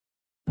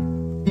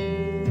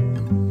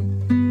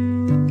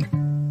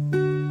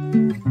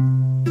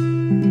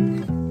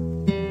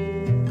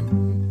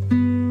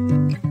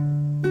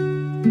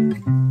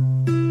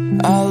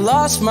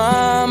lost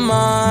my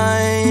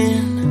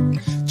mind,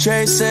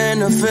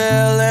 chasing a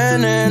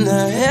feeling in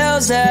the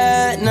hills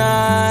at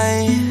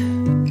night.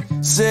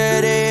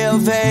 City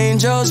of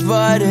angels,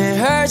 but it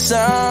hurts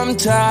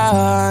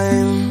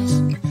sometimes.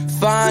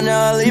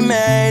 Finally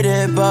made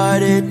it,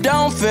 but it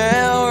don't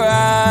feel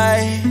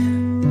right.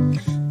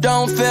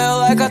 Don't feel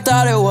like I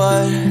thought it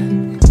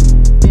would.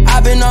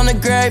 I've been on the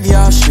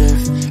graveyard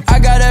shift, I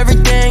got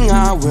everything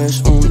I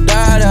wish.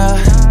 Da-da.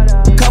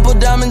 Couple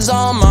diamonds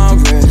on my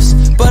wrist,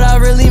 but I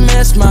really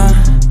miss my.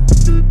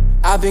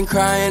 I've been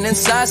crying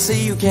inside so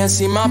you can't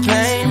see my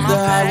pain. The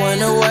high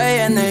went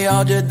away and they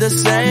all did the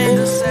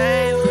same.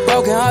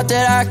 Broken heart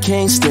that I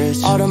can't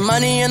stitch, all the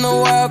money in the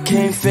world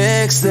can't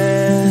fix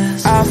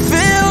this. I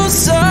feel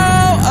so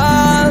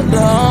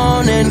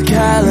alone in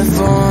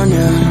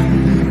California.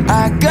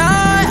 I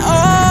got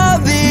all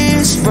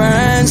these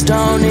friends,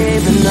 don't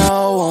even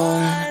know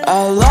one. I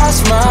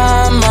lost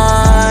my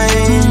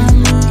mind,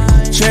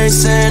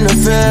 chasing a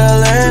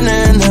feeling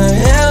in the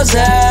hills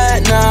at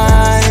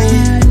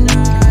night.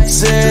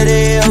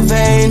 City of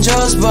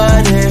angels,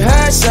 but it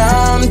hurts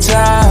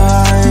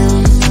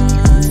sometimes.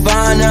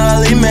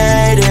 Finally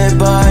made it,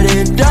 but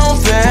it don't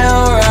feel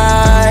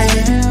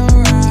right.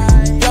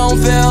 Don't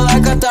feel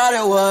like I thought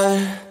it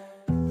would.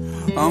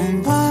 I'm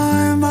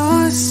by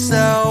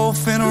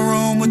myself in a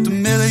room with a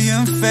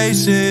million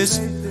faces.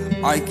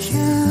 I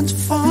can't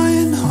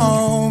find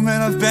home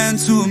and I've been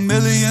to a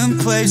million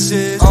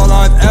places. All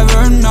I've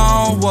ever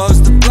known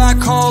was the black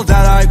hole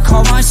that I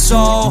call my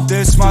soul.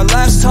 This my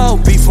last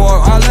hope before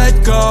I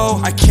let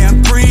go. I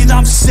can't breathe,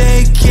 I'm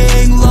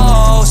sinking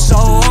low, so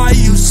I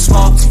use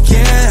smoke to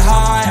get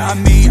high. I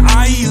mean,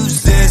 I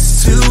use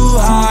this to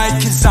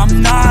hide, cause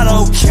I'm not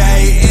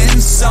okay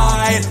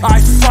inside. I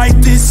fight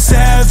this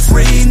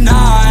every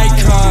night,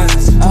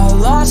 cause I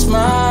lost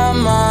my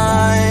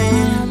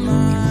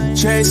mind,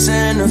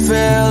 chasing a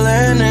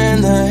feeling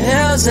in the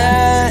hills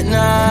at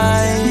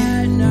night.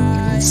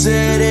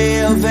 City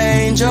of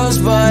angels,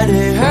 but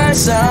it hurts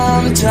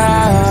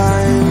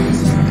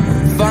sometimes.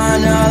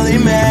 Finally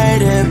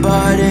made it,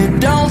 but it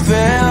don't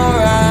feel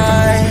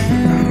right.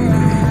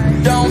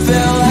 Don't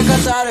feel like I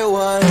thought it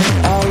would.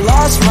 I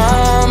lost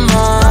my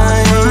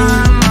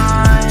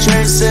mind,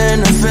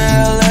 chasing a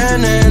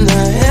feeling in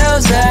the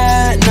hills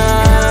at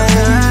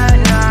night.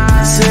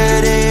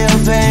 City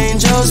of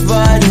angels,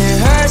 but it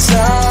hurts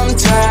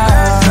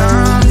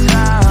sometimes.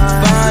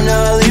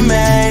 Finally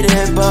made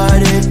it,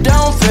 but it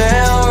don't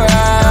feel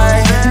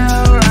right.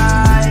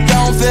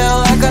 Don't feel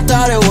like I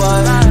thought it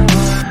would.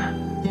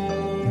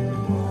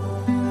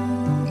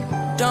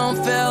 Don't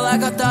feel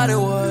like I thought it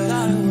would.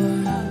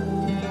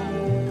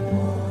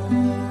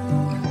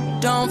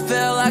 Don't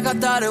feel like I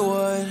thought it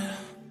would.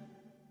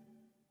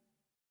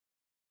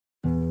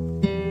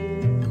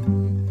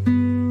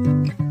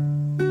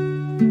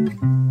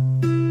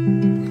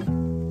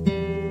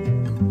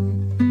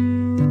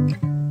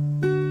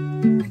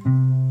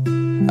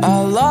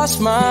 I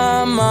lost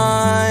my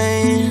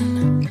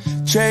mind,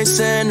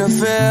 chasing a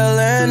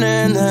feeling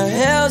in the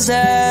hills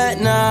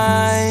at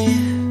night.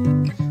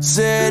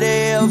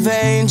 City of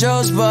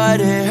angels,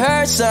 but it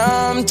hurts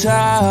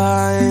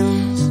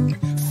sometimes.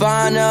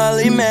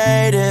 Finally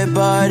made it,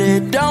 but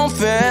it don't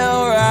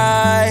feel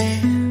right.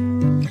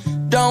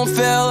 Don't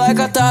feel like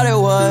I thought it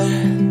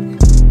would.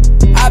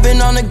 I've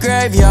been on the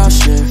graveyard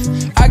shift,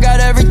 I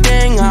got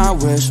everything I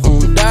wish.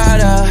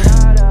 Da-da.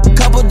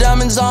 Couple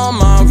diamonds on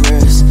my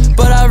wrist,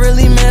 but I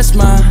really miss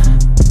my.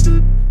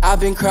 I've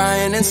been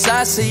crying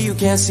inside so you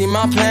can't see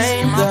my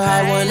pain. The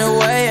high went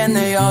away and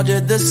they all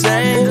did the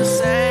same.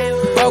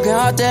 Broken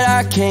heart that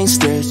I can't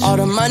stitch, all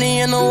the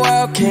money in the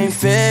world can't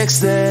fix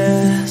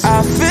this.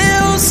 I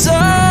feel so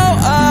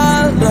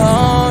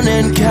alone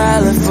in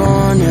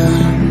California.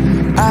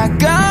 I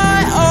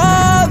got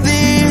all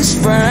these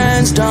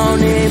friends,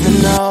 don't even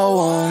know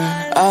one.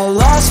 I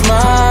lost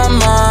my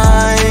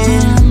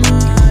mind,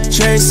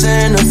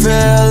 chasing a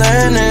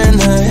feeling in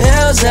the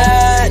hills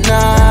at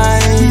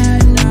night.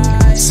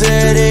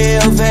 City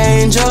of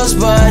angels,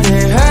 but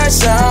it hurts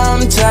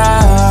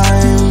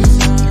sometimes.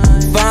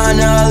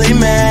 Finally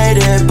made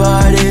it,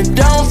 but it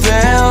don't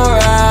feel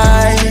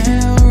right.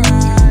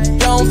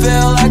 Don't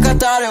feel like I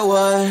thought it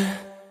would.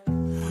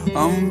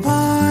 I'm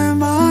by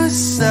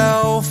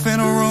myself in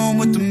a room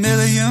with a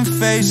million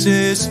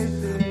faces.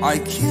 I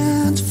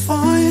can't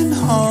find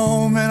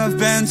home and I've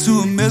been to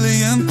a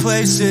million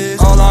places.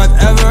 All I've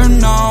ever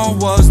known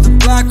was the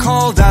black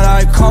hole that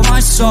I call my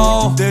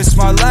soul. This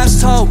my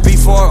last hope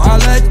before I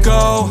let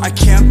go. I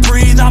can't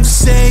breathe, I'm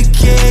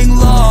sinking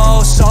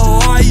low, so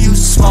I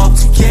use smoke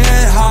to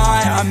get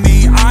high. I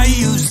mean, I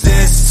use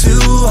this to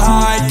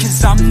hide,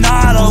 cause I'm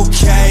not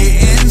okay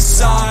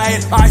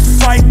inside. I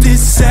fight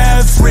this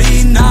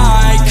every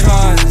night,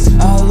 cause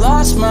I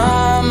lost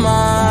my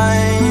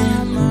mind,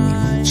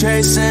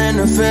 chasing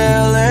a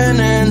feeling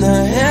in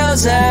the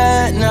hills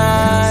at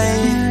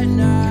night.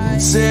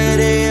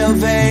 City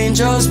of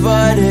angels,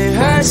 but it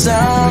hurts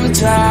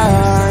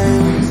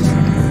sometimes.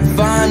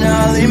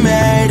 Finally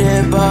made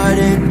it, but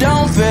it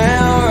don't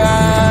feel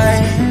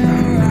right.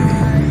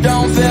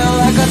 Don't feel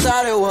like I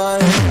thought it would.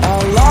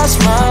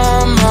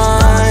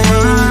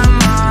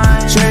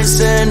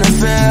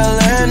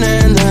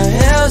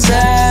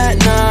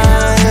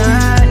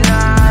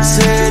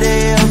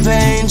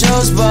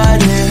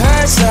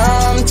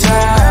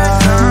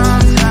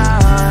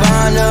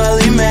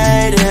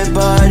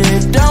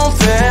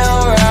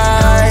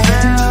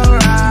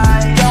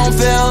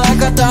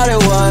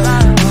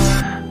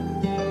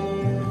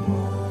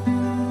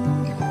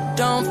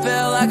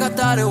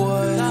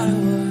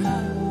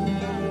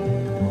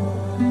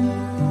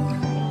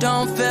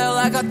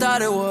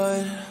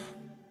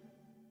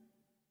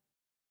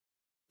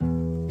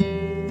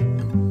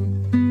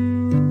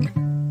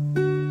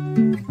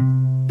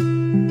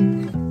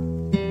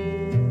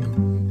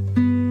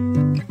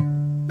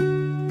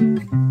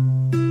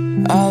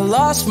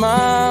 lost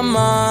my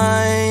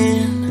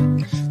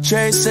mind,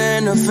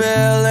 chasing a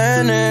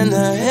feeling in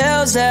the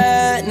hills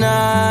at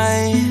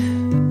night.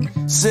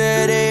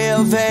 City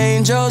of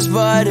angels,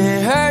 but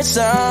it hurts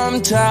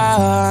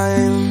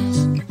sometimes.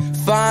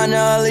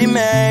 Finally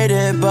made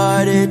it,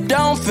 but it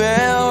don't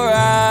feel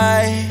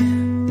right.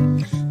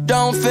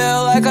 Don't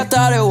feel like I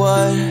thought it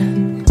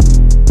would.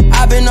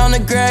 I've been on the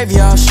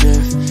graveyard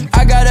shift,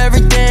 I got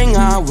everything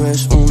I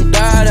wish,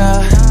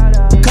 da-da.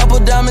 Couple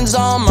diamonds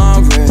on my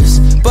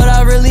wrist, but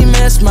I really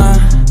miss my.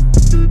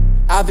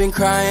 I've been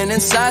crying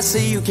inside, so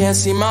you can't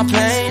see my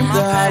pain.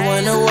 The high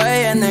went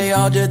away and they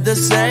all did the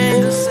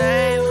same.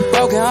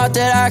 Broken heart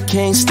that I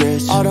can't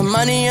stitch, all the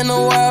money in the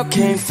world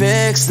can't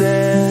fix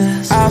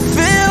this. I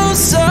feel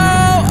so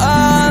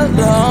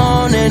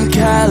alone in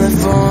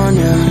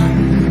California.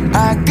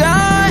 I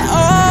got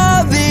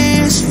all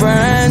these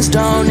friends,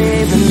 don't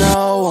even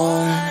know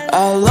one.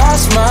 I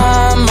lost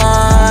my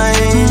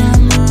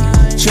mind,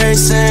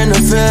 chasing a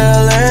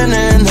feeling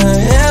in the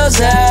hills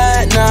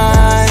at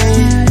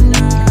night.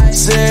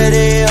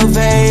 City of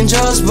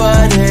angels,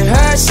 but it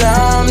hurts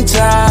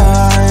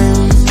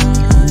sometimes.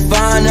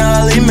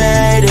 Finally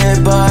made it,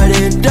 but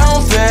it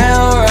don't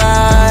feel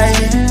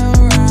right.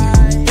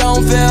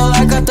 Don't feel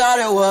like I thought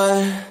it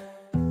would.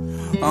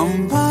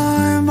 I'm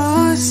by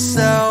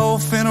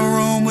myself in a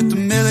room with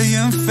a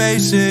million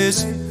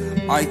faces.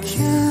 I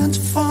can't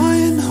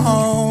find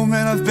home,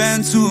 and I've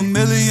been to a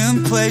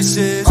million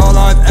places. All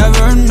I've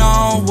ever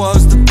known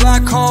was the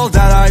black hole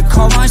that I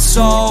call my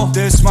soul.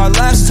 This my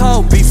last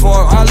hope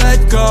before I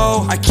let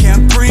go. I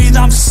can't breathe,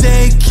 I'm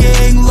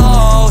sinking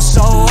low,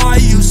 so I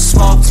use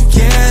smoke to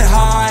get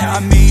high. I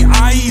mean,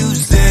 I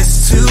use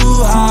this to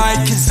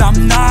hide, cause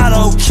I'm not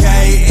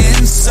okay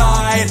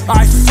inside.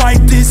 I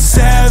fight this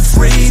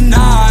every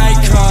night,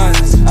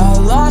 cause I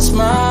lost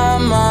my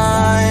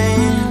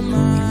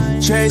mind,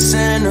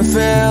 chasing a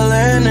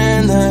feeling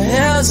in the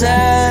hills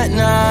at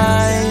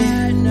night.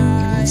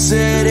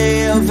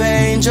 City of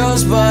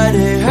angels, but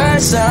it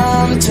hurts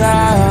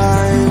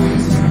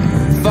sometimes.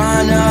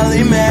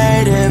 Finally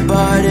made it,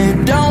 but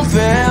it don't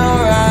feel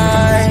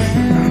right.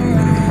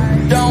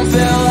 Don't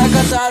feel like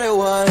I thought it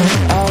would.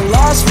 I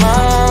lost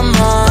my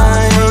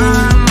mind,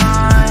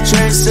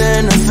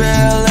 chasing a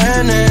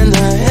feeling in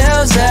the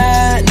hills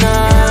at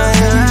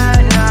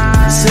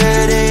night.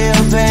 City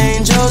of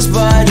angels,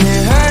 but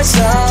it hurts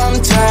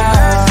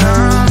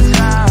sometimes.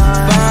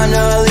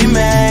 Finally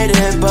made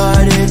it,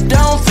 but it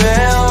don't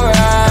feel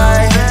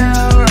right.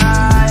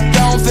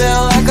 Don't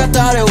feel like I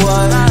thought it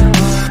would.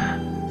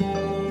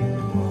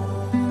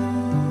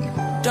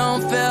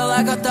 Don't feel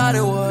like I thought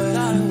it would.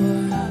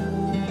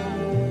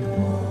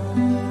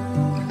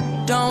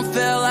 Don't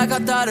feel like I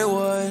thought it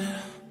would.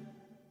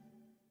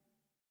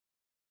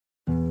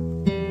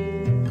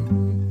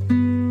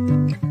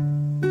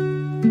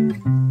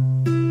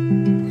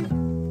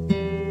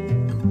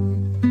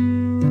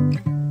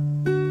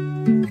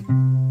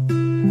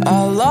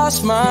 I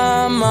lost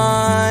my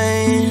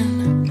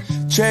mind,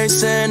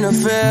 chasing a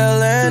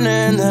feeling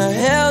in the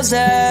hills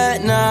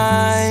at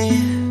night.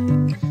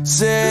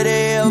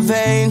 City of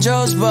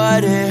angels,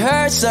 but it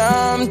hurts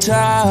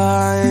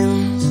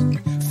sometimes.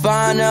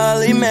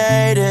 Finally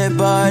made it,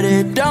 but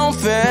it don't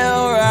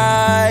feel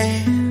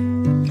right.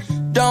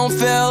 Don't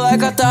feel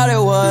like I thought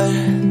it would.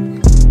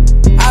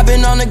 I've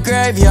been on the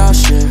graveyard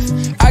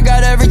shift, I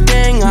got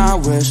everything I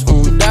wish,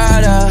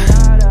 da-da.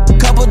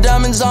 Couple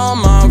diamonds on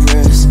my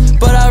wrist,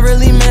 but I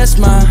really miss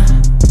my.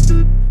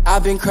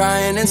 I've been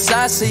crying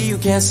inside, so you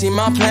can't see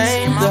my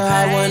pain. The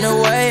high went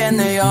away and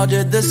they all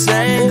did the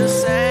same.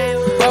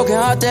 Broken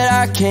heart that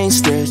I can't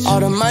stitch, all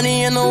the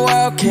money in the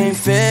world can't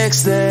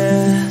fix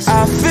this.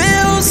 I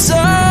feel so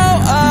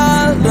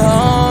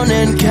alone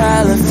in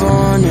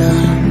California.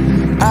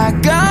 I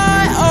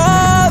got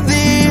all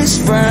these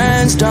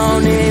friends,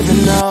 don't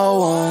even know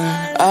one.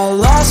 I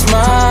lost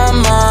my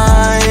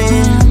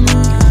mind,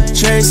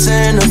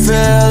 chasing a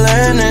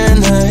feeling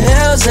in the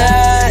hills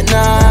at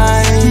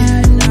night.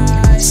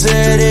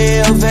 City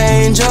of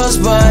angels,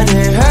 but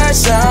it hurts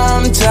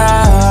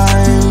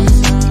sometimes.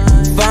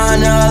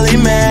 Finally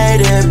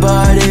made it,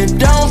 but it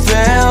don't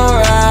feel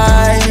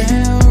right.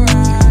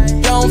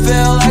 Don't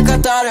feel like I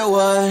thought it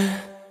would.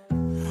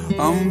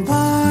 I'm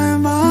by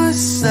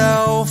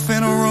myself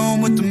in a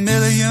room with a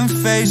million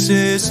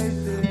faces.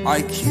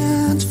 I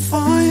can't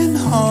find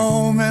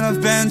home, and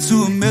I've been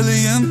to a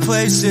million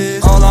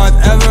places. All I've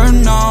ever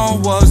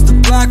known was the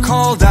black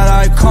hole that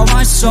I call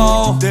my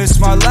soul. This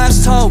my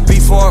last hope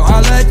before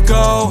I let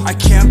go. I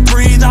can't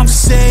breathe, I'm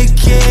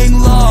sinking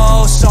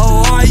low, so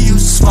I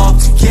use smoke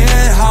to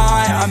get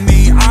high. I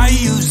mean, I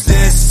use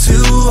this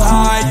to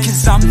hide,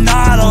 cause I'm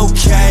not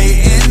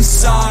okay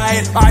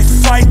inside. I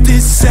fight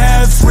this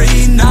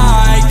every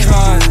night,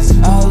 cause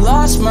I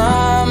lost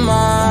my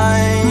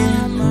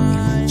mind,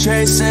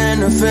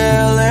 chasing a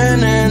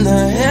feeling in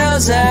the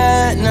hills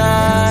at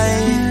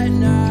night.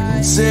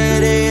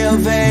 City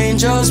of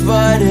angels,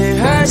 but it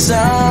hurts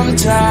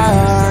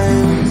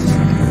sometimes.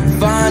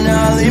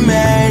 Finally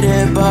made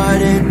it,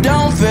 but it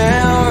don't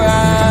feel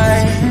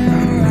right.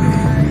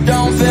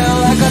 Don't feel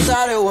like I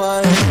thought it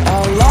would.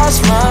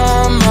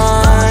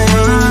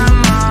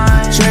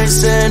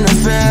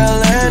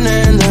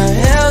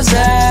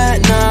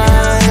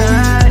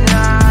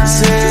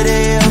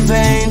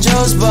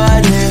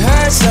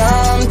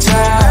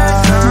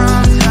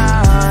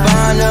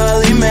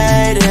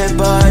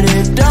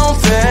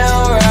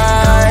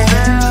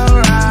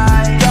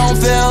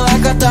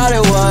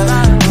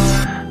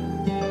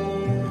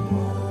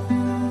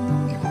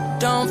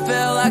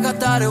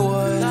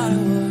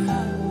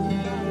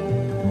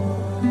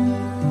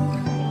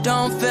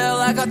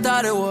 I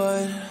thought it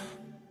would.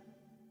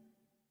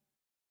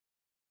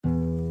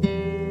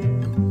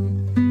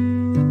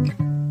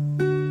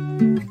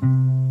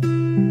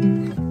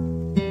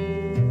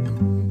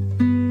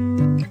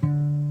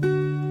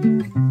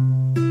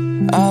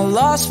 I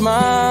lost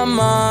my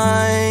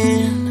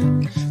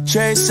mind,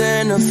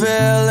 chasing a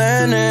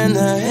feeling in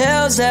the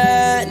hills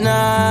at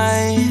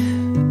night.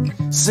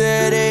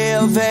 City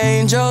of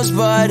angels,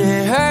 but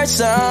it hurts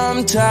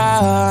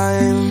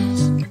sometimes.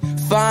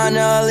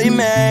 Finally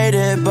made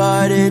it,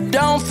 but it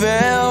don't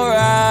feel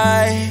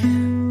right.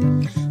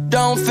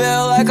 Don't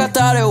feel like I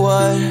thought it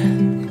would.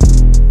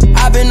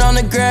 I've been on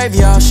the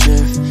graveyard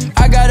shift,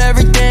 I got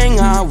everything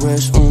I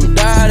wish,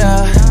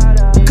 da-da.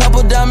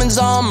 Couple diamonds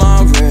on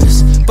my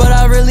wrist, but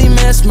I really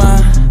miss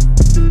my.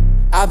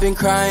 I've been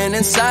crying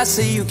inside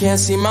so you can't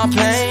see my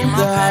pain.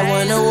 The high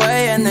went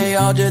away and they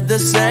all did the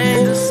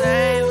same.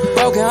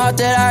 Broken heart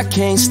that I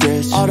can't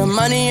stitch, all the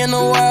money in the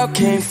world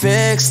can't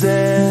fix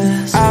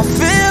this. I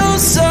feel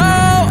so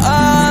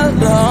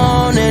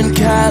alone in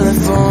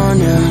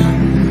California.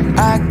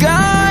 I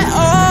got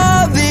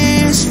all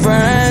these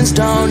friends,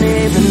 don't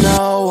even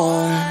know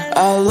one.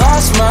 I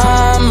lost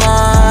my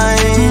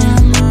mind,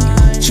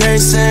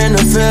 chasing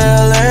a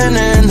feeling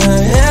in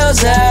the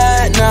hills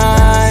at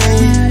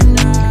night.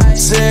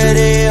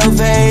 City of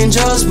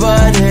angels,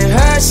 but it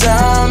hurts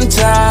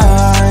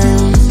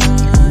sometimes.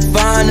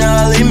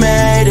 Finally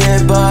made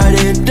it, but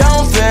it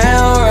don't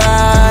feel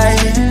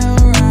right.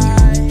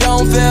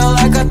 Don't feel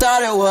like I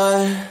thought it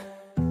would.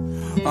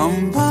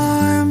 I'm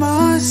by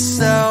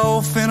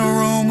myself in a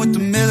room with a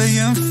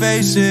million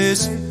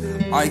faces.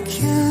 I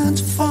can't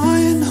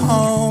find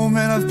home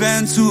and I've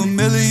been to a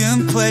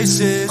million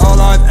places. All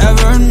I've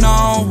ever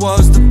known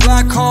was the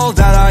black hole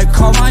that I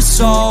call my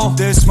soul.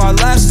 This my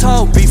last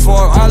hope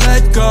before I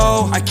let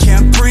go. I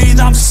can't breathe,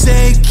 I'm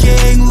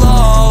sinking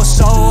low,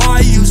 so I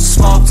use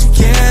smoke to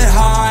get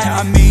high.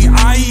 I mean,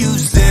 I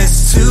use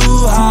this to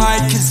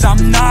hide, cause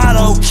I'm not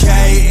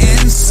okay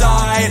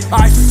inside.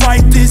 I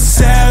fight this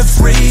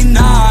every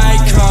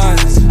night,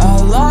 cause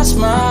I lost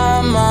my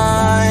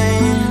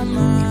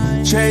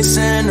mind,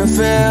 chasing a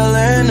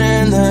feeling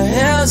in the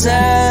hills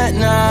at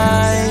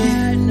night.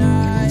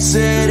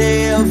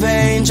 City of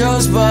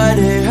angels, but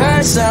it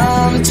hurts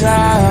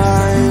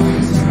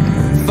sometimes.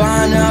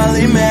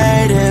 Finally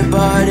made it,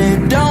 but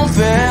it don't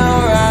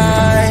feel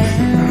right.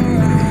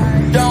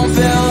 Don't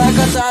feel like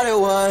I thought it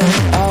would.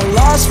 I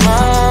lost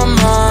my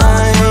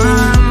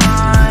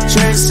mind,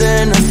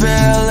 chasing a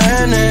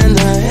feeling in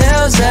the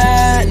hills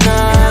at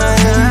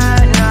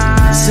night.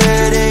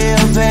 City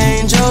of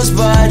angels,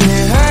 but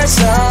it hurts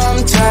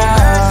sometimes.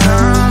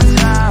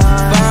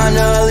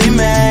 Finally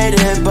made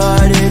it,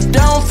 but it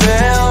don't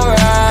feel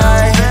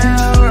right.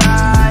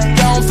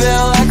 Don't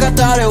feel like I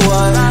thought it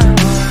would.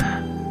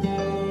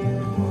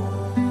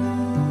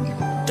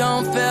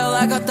 Don't feel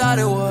like I thought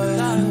it would.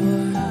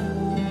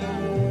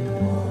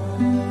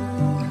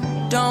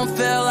 Don't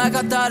feel like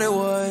I thought it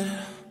would.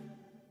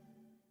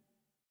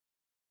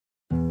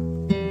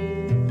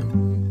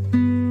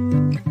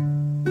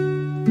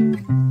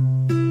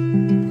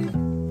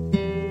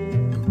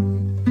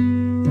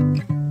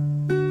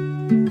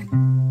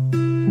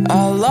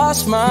 I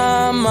lost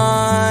my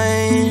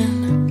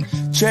mind,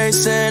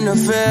 chasing a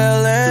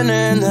feeling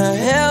in the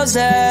hills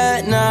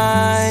at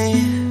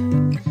night.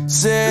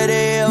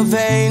 City of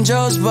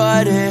angels,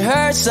 but it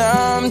hurts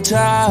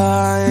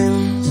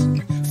sometimes.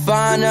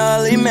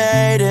 Finally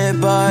made it,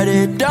 but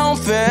it don't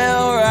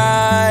feel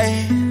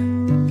right.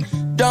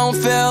 Don't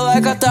feel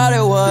like I thought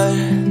it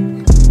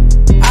would.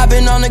 I've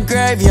been on the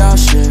graveyard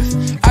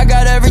shift, I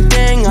got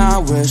everything I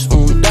wish,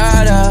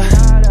 da-da.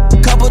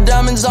 Couple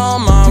diamonds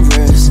on my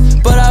wrist,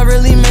 but I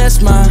really miss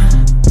my.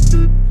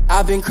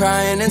 I've been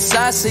crying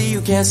inside so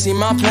you can't see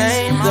my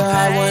pain. The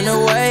high went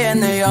away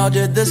and they all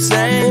did the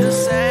same.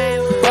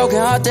 Broken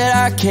heart that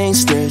I can't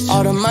stitch,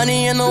 all the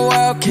money in the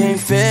world can't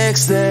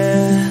fix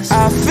this.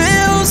 I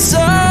feel so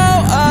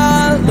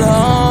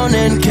alone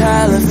in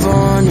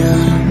California.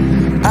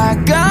 I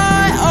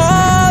got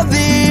all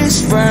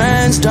these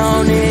friends,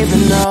 don't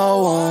even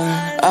know one.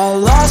 I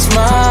lost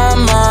my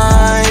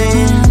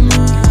mind,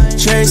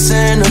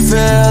 chasing a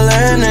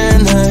feeling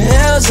in the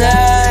hills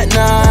at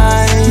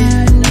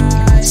night.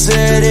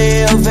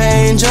 City of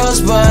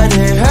angels, but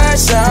it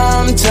hurts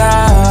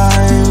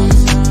sometimes.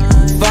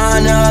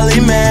 Finally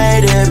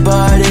made it,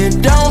 but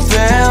it don't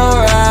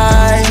feel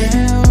right.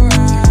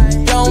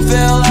 Don't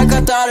feel like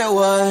I thought it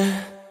would.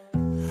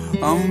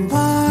 I'm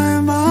by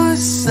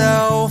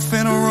myself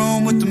in a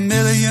room with a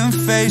million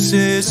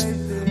faces.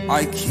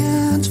 I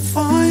can't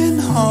find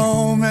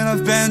home and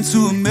I've been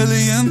to a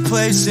million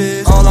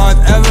places. All I've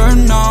ever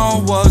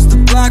known was the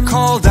black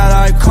hole that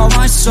I call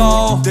my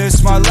soul.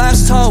 This my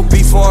last hope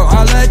before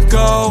I let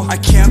go. I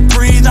can't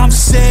breathe, I'm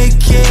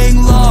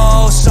sinking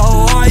low, so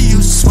I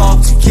use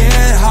smoke to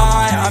get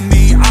high. I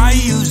mean, I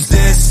use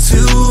this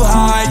to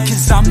hide,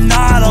 cause I'm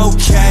not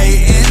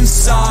okay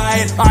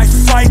inside. I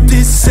fight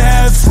this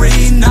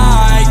every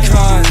night,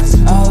 cause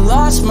I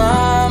lost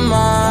my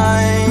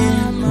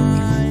mind,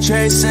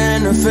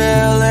 chasing a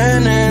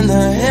feeling in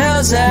the hills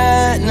hills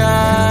at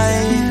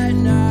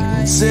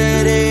night.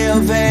 City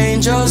of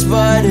angels,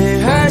 but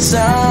it hurts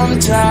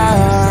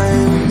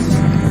sometimes.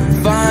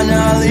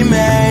 Finally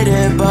made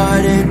it,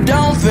 but it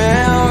don't feel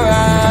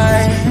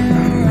right.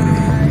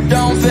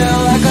 Don't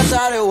feel like I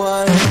thought it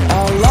would.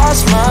 I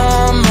lost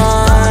my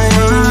mind,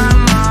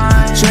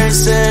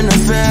 chasing a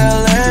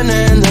feeling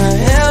in the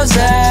hills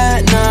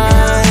at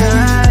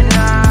night.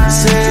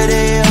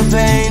 City of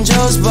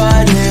angels,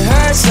 but it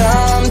hurts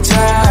sometimes.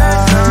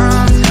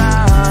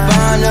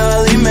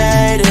 Finally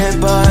made it,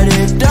 but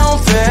it don't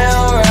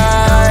feel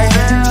right.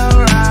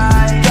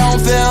 Don't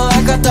feel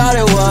like I thought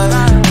it would.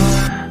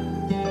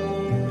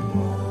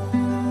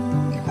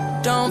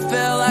 Don't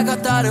feel like I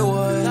thought it would.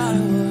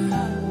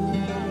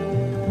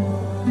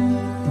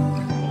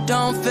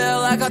 Don't feel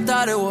like I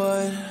thought it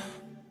would.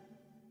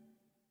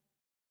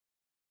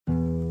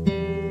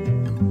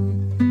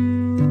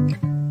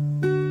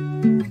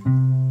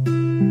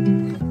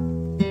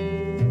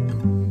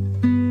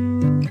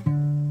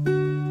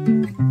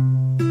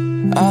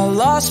 I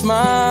lost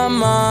my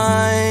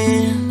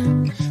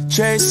mind,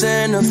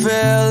 chasing a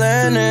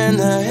feeling in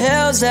the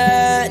hills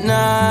at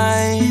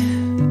night.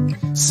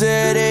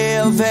 City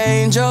of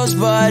angels,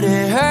 but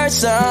it hurts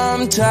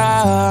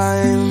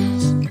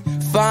sometimes.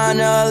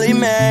 Finally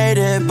made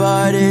it,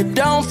 but it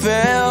don't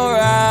feel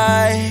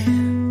right.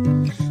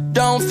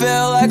 Don't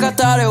feel like I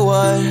thought it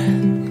would.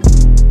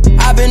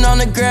 I've been on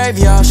the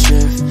graveyard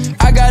shift,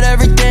 I got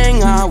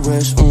everything I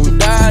wish,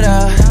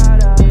 da-da.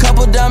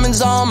 Couple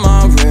diamonds on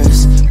my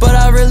wrist, but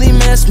I really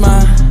miss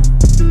my.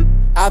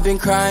 I've been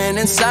crying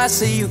inside,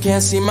 so you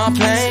can't see my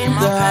pain.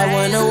 The high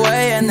went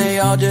away and they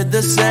all did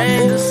the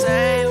same.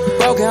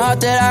 Broken heart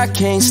that I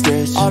can't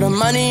stitch, all the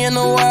money in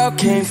the world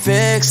can't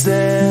fix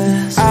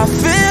this. I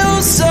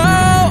feel so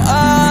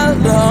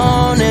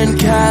alone in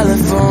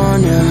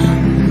California.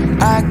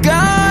 I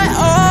got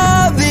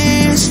all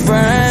these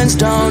friends,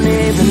 don't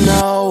even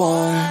know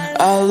one.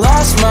 I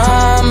lost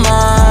my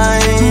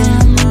mind,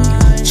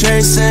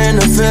 chasing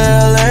a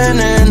feeling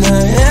in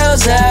the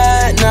hills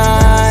at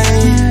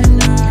night.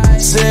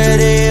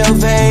 City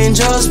of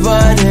angels,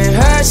 but it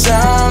hurts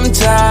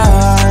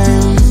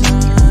sometimes.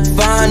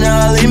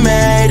 Finally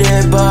made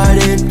it, but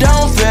it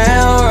don't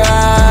feel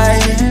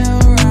right.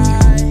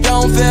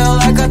 Don't feel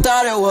like I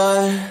thought it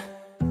would.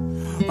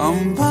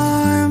 I'm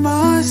by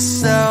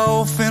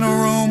myself in a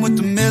room with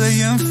a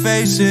million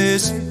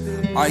faces.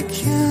 I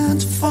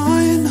can't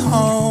find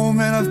home,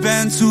 and I've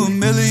been to a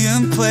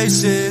million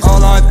places.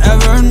 All I've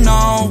ever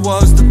known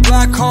was the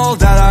black hole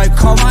that I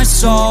call my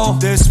soul.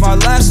 This my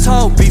last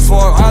hope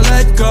before I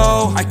let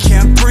go. I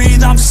can't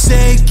breathe, I'm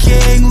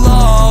sinking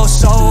low,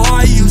 so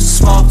I use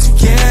smoke to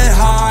get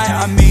high.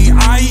 I mean,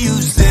 I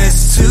use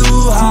this to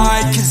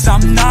hide, cause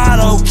I'm not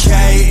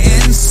okay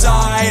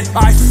inside.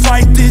 I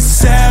fight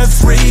this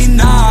every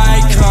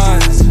night,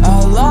 cause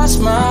I lost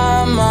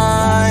my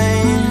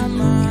mind,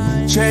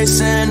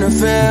 chasing a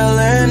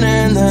feeling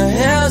in the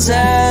hills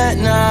at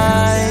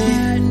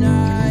night.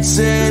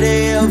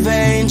 City of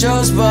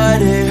angels,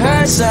 but it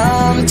hurts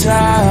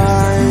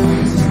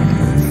sometimes.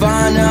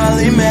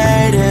 Finally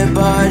made it,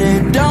 but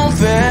it don't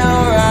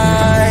feel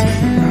right.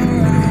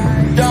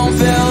 Don't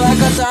feel like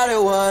I thought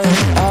it would.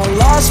 I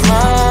lost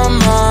my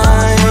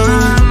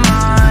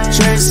mind,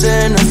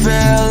 chasing a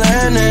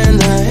feeling in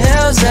the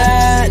hills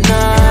at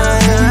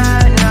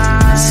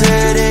night.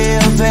 City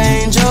of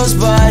angels,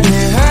 but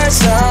it hurts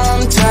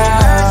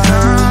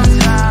sometimes.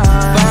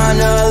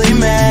 Finally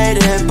made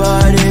it,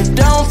 but it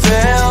don't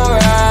feel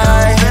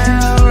right.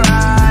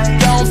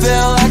 Don't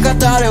feel like I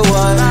thought it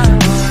would.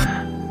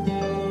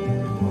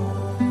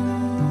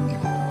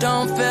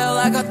 Don't feel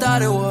like I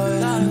thought it would.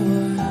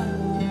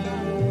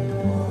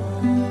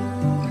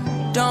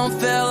 Don't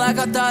feel like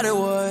I thought it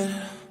would.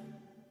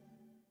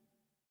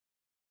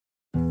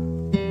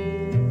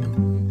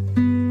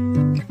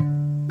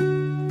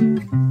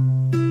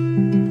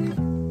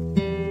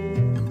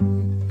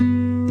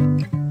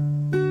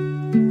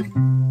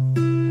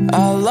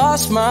 I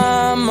lost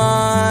my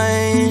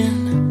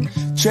mind,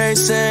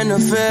 chasing a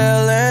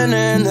feeling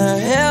in the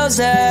hills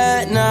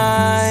at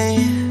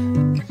night.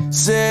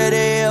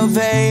 City of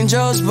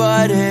angels,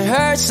 but it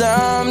hurts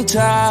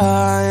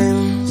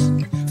sometimes.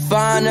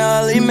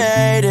 Finally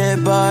made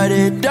it, but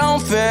it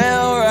don't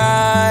feel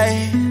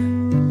right.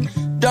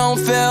 Don't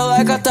feel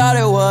like I thought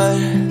it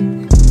would.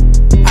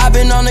 I've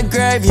been on the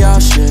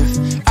graveyard shift,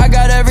 I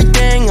got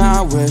everything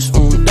I wish,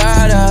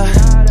 da-da.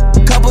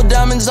 Couple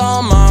diamonds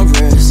on my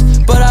wrist,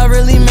 but I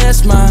really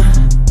miss my.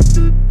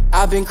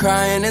 I've been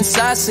crying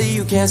inside, so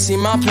you can't see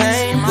my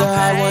pain. The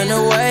high went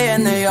away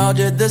and they all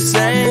did the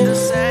same.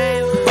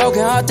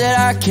 Broken heart that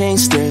I can't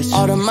stitch,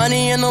 all the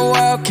money in the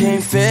world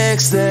can't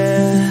fix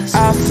this.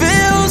 I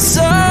feel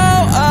so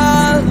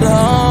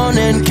alone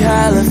in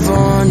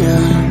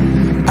California.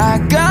 I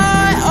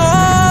got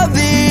all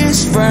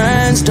these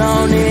friends,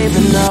 don't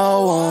even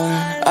know one.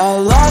 I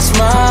lost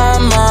my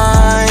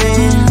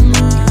mind,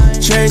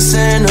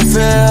 chasing a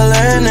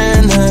feeling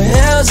in the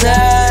hills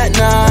at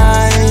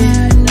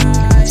night.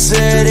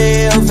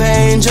 City of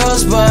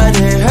angels, but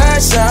it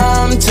hurts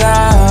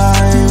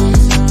sometimes.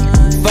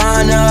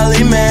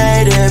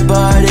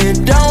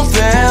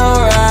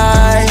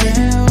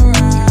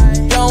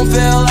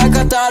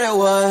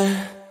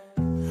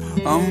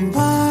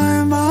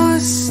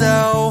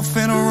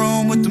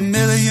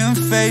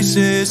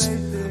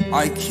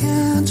 I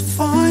can't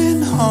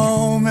find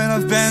home, and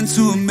I've been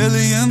to a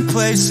million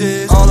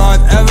places. All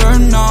I've ever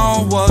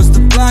known was the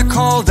black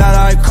hole that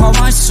I call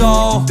my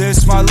soul.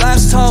 This my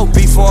last hope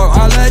before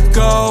I let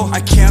go.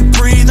 I can't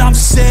breathe, I'm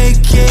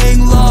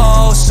sinking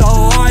low, so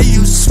I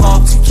use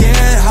smoke to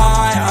get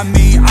high. I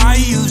mean, I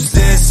use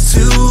this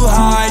to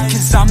hide,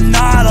 cause I'm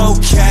not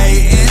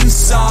okay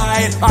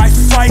inside. I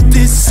fight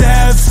this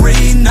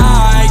every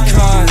night,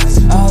 cause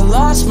I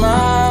lost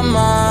my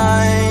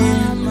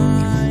mind,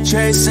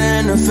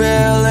 chasing a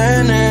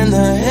feeling in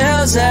the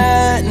hills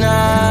at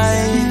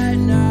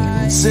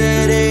night.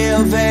 City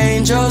of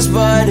angels,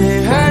 but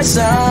it hurts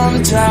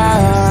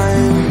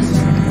sometimes.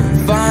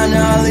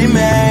 Finally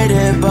made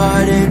it,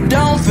 but it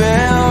don't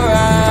feel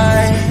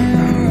right.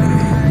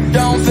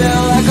 Don't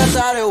feel like I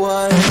thought it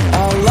would. I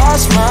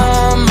lost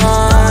my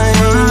mind,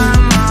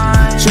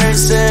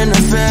 chasing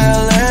a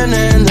feeling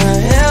in the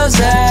hills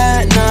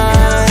at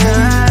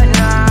night.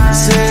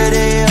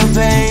 City of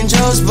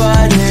angels,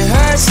 but it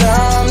hurts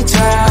sometimes.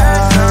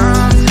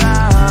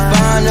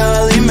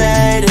 Finally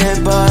made it,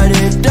 but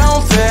it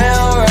don't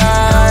feel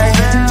right.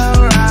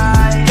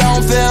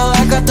 Don't feel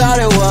like I thought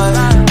it would.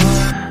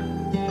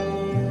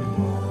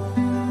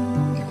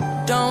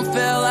 Don't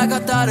feel like I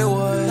thought it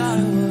would.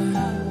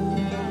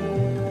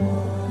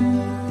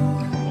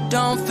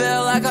 Don't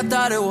feel like I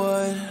thought it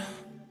would.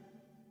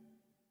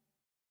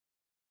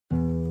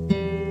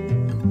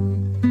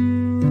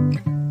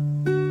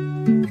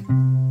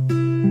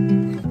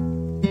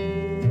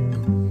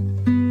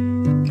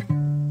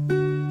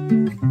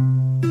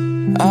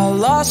 I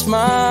lost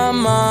my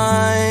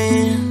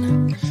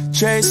mind,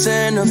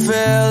 chasing a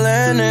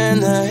feeling in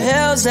the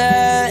hills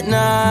at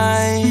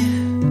night.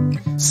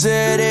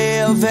 City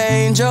of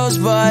angels,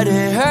 but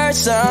it hurts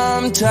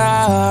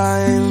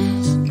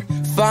sometimes.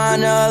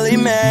 Finally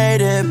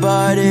made it,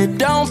 but it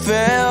don't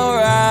feel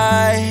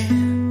right.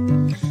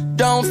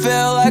 Don't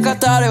feel like I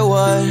thought it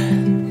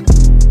would.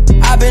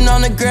 I've been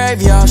on the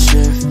graveyard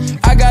shift,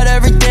 I got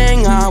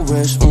everything I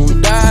wish,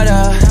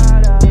 da-da.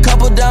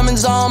 Couple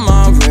diamonds on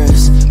my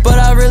wrist, but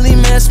I really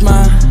miss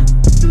my.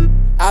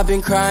 I've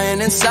been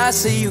crying inside,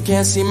 so you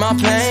can't see my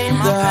pain.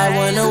 The high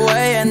went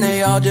away and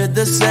they all did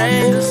the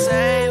same.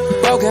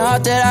 Broken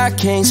heart that I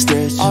can't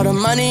stitch, all the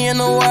money in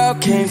the world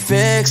can't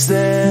fix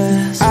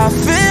this. I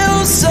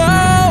feel so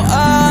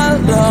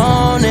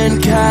alone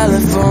in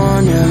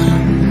California.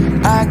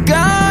 I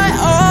got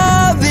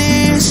all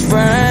these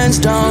friends,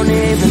 don't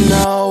even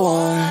know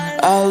one.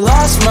 I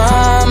lost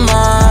my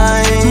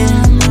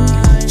mind,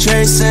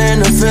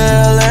 chasing a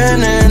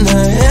feeling in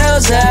the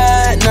hills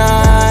at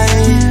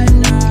night.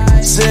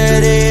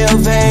 City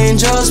of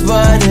angels,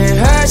 but it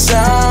hurts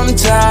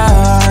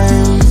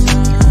sometimes.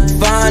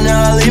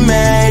 Finally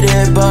made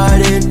it,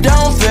 but it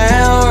don't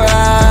feel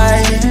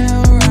right.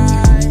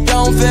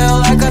 Don't feel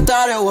like I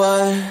thought it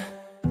would.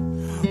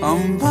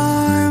 I'm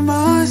by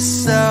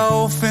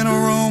myself in a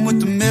room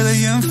with a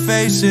million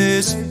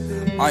faces.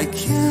 I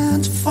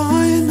can't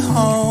find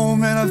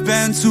home, and I've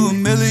been to a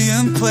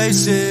million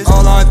places.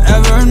 All I've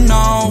ever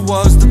known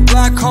was the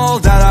black hole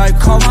that I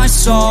call my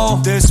soul.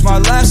 This my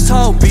last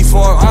hope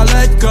before I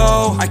let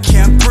go. I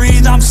can't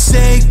breathe, I'm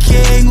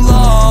sinking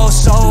low,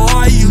 so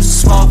I use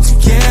smoke to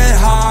get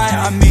high.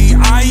 I mean,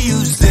 I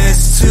use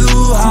this to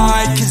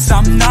hide, cause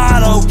I'm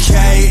not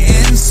okay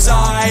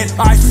inside.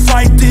 I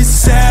fight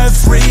this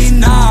every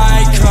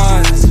night,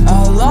 cause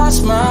I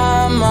lost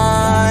my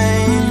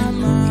mind,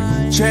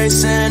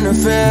 chasing a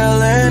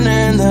feeling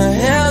in the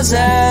hills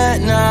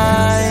at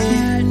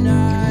night.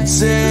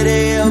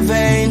 City of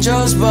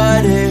angels,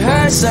 but it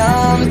hurts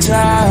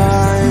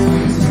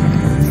sometimes.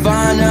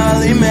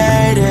 Finally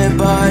made it,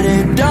 but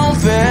it don't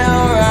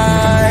feel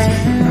right.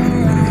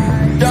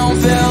 Don't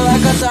feel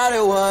like I thought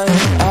it would.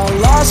 I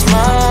lost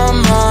my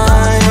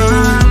mind,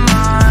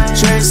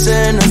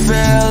 chasing a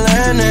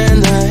feeling in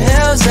the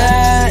hills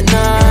at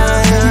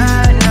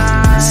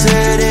night.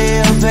 City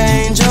of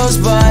angels,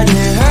 but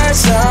it hurts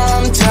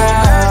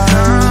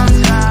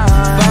sometimes.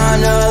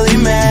 Finally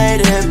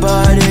made it,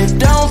 but it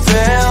don't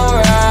feel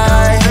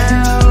right.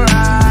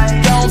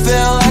 Don't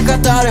feel like I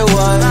thought it would.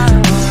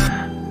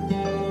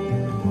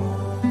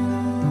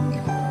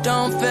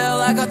 Don't feel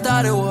like I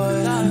thought it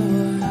would.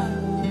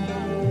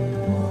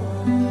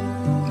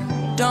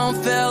 Don't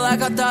feel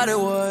like I thought it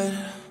would.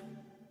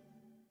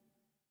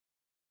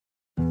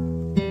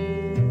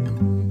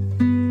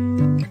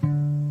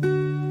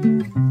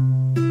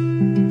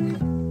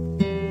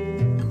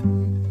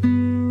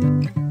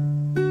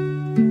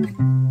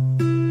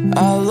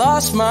 I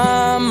lost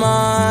my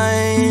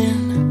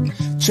mind,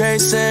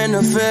 chasing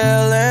a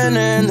feeling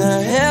in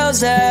the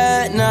hills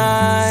at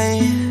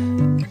night.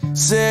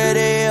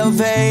 City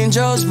of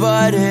angels,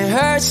 but it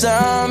hurts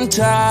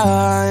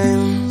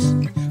sometimes.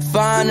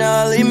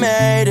 Finally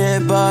made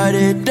it, but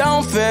it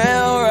don't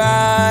feel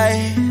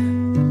right.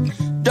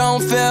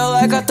 Don't feel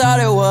like I thought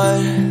it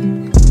would.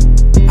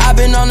 I've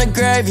been on the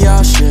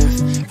graveyard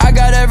shift, I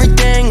got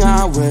everything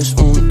I wish,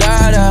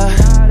 da-da.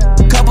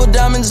 Couple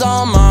diamonds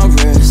on my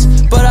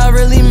wrist, but I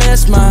really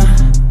miss my.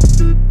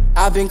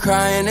 I've been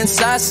crying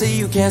inside so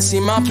you can't see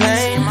my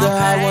pain. The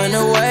high went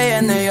away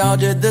and they all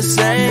did the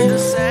same.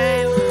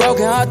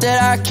 Broken heart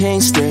that I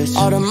can't stitch.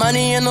 All the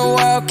money in the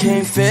world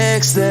can't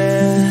fix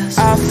this.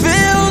 I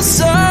feel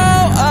so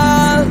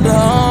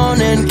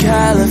alone in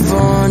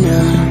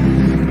California.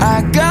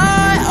 I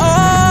got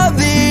all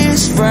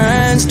these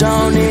friends,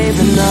 don't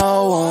even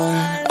know one.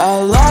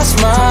 I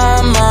lost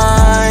my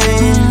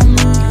mind,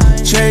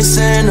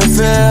 chasing a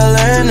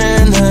feeling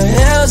in the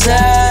hills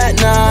at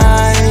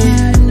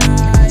night.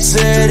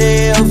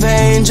 City of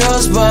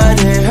angels, but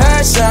it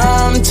hurts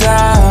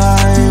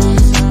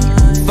sometimes.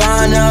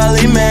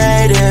 Finally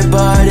made it,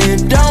 but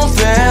it don't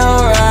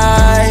feel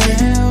right.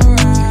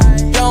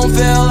 Don't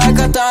feel like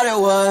I thought it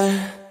would.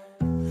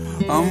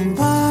 I'm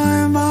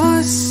by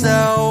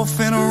myself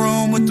in a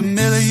room with a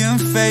million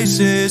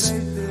faces.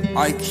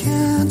 I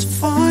can't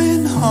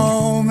find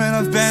home, and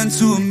I've been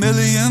to a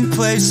million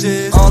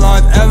places. All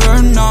I've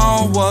ever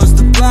known was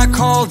the black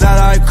hole that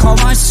I call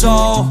my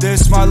soul.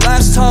 This my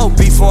last hope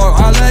before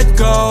I let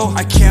go.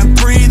 I can't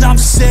breathe, I'm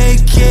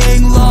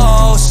sinking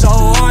low. So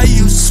I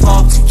use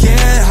smoke to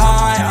get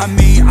high. I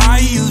mean, I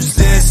use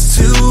this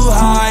to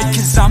hide,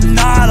 cause I'm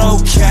not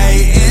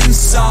okay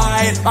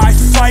inside. I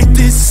fight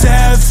this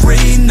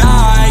every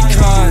night,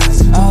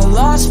 cause I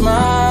lost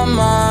my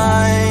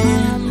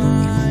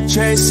mind,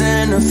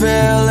 chasing a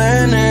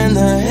feeling in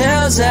the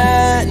hills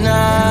at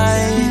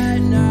night.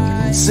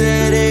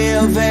 City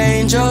of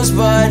angels,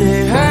 but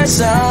it hurts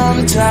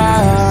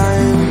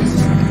sometimes.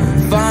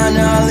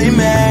 Finally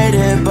made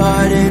it,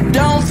 but it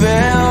don't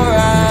feel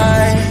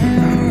right.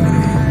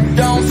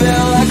 Don't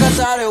feel like I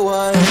thought it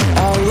would. I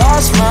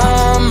lost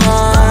my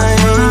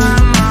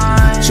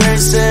mind,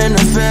 chasing a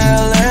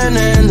feeling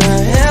in the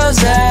hills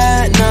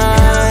at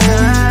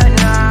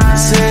night.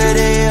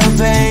 City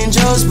of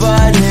angels,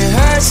 but it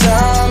hurts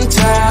sometimes.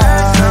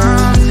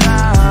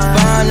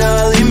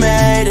 Finally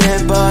made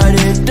it, but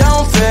it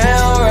don't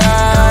feel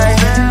right.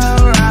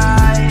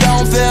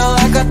 Don't feel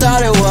like I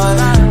thought it would.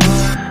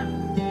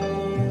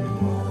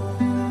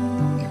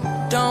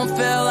 Don't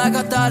feel like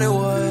I thought it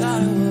would.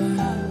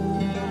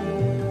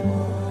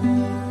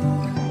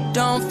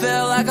 Don't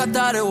feel like I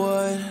thought it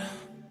would.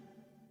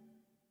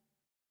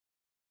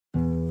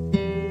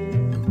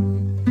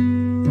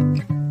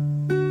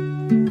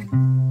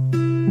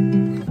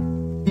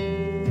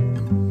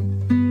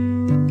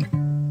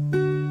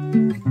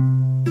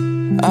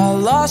 I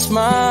lost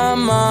my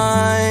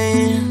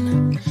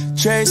mind,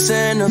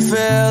 chasing a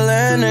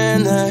feeling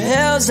in the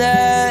hills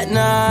at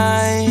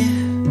night.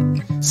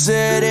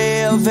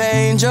 City of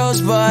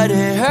angels, but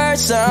it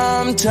hurts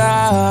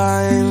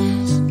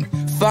sometimes.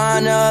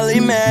 Finally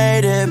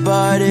made it,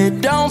 but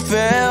it don't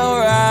feel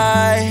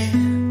right.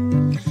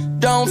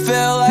 Don't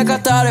feel like I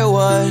thought it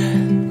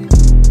would.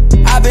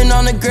 I've been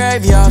on the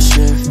graveyard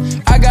shift,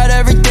 I got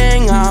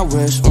everything I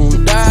wish.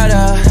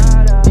 Da-da.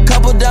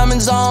 Couple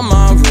diamonds on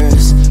my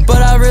wrist,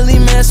 but I really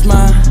miss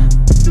my.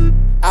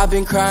 I've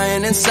been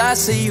crying inside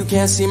so you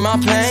can't see my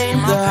pain.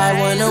 The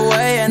high went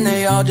away and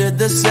they all did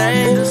the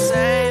same.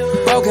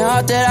 Broken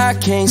heart that I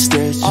can't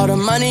stitch. All the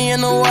money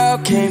in the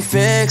world can't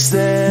fix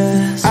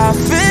this. I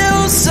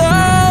feel so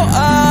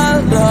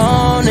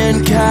alone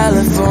in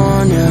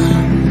California.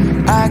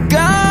 I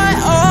got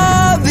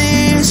all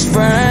these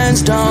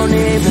friends, don't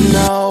even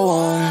know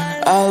one.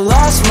 I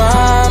lost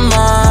my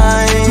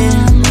mind,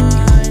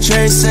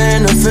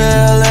 chasing a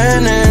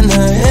feeling in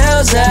the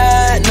hills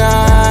at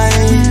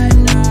night.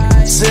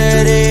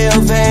 City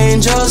of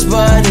angels,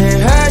 but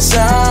it hurts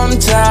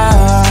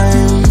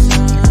sometimes.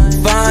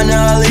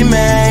 Finally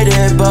made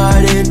it,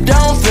 but it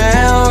don't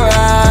feel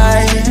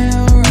right.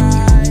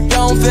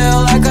 Don't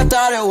feel like I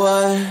thought it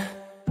would.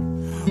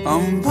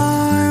 I'm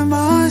by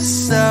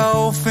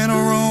myself in a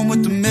room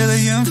with a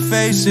million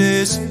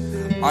faces.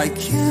 I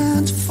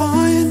can't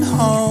find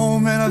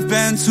home, and I've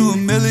been to a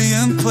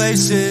million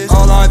places.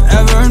 All I've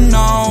ever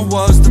known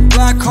was the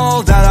black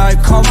hole that I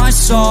call my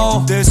soul.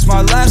 This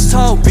my last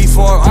hope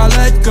before I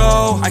let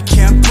go. I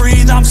can't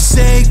breathe, I'm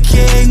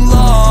sinking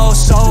low.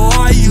 So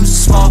I use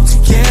smoke to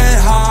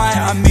get high.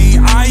 I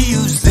mean, I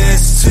use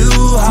this to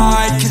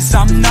hide, cause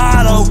I'm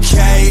not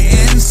okay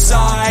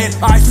inside.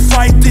 I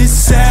fight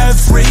this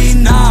every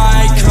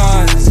night,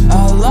 cause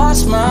I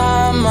lost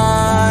my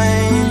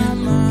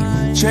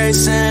mind,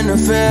 chasing a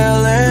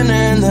feeling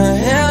in the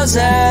hills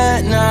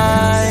at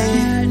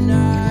night.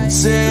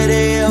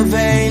 City of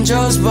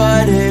angels,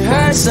 but it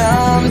hurts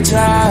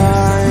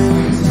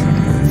sometimes.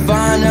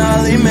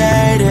 Finally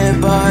made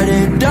it, but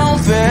it don't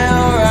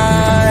feel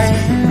right.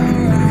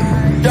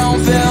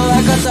 Don't feel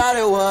like I thought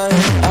it would.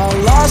 I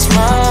lost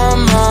my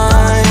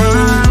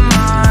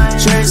mind,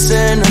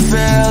 chasing a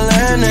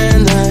feeling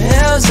in the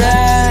hills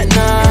at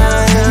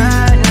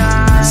night.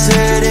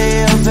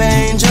 City of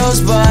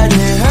angels, but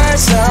it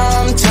hurts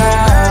sometimes.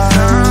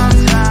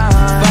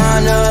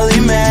 Finally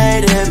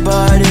made it,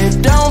 but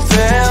it don't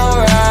feel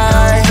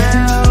right.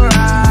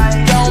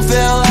 Don't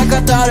feel like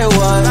I thought it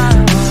would.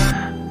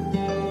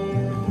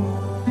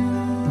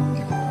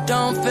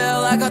 Don't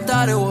feel like I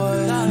thought it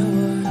would.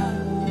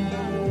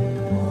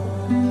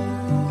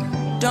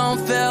 Don't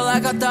don't feel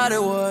like I thought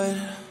it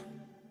would.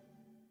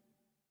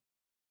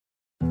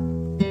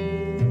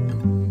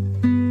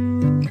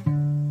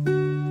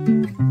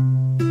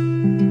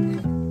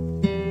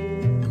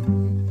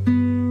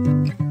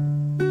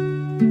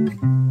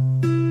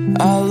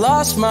 I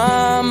lost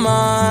my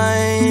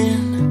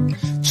mind,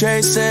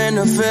 chasing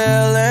a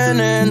feeling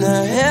in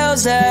the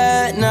hills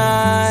at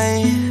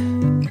night.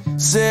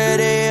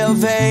 City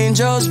of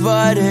angels,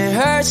 but it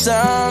hurts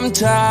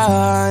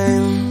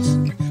sometimes.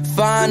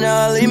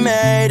 Finally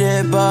made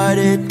it, but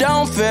it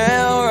don't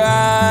feel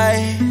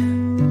right.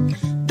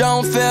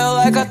 Don't feel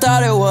like I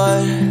thought it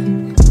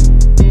would.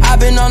 I've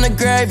been on the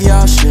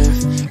graveyard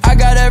shift, I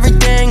got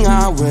everything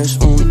I wish,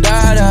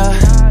 da-da.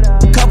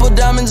 Couple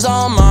diamonds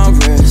on my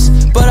wrist,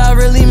 but I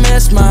really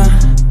miss my.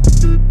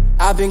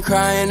 I've been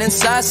crying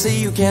inside, so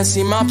you can't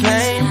see my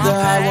pain. The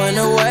high went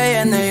away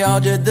and they all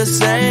did the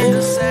same.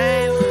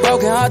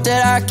 Broken heart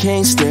that I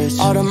can't stitch,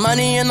 all the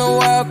money in the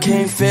world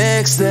can't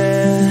fix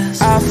this.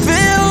 I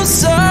feel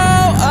so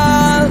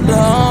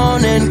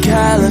alone in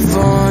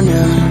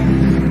California.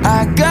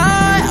 I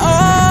got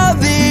all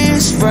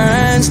these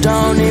friends,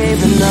 don't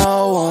even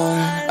know one.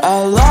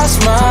 I lost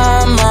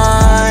my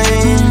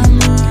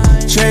mind,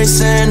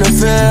 chasing a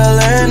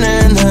feeling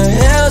in the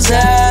hills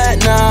at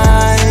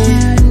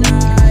night.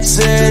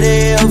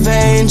 City of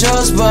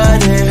angels,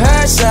 but it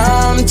hurts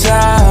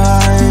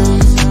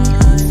sometimes.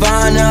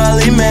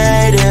 Finally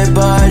made it,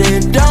 but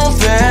it don't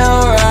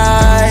feel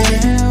right.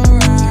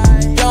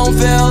 Don't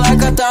feel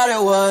like I thought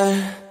it would.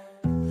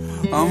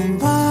 I'm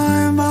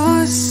by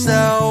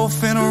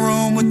myself in a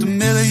room with a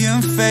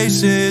million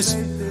faces.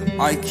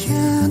 I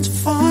can't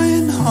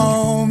find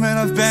home, and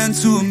I've been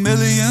to a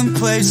million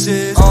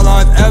places. All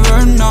I've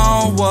ever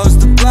known was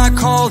the black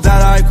hole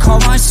that I call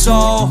my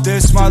soul.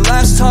 This my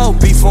last hope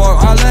before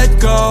I let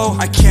go.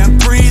 I can't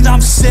breathe, I'm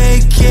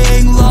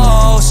sinking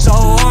low, so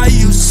I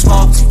use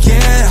smoke to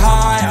get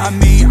high. I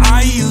mean,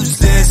 I use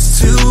this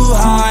to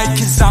hide,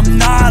 cause I'm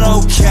not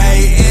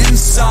okay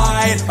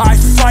inside. I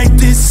fight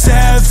this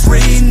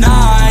every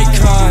night,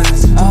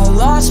 cause I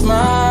lost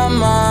my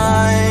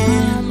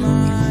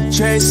mind,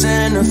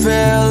 chasing a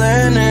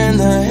feeling in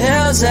the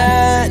hills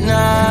at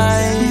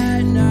night.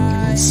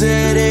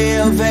 City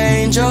of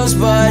angels,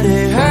 but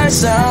it hurts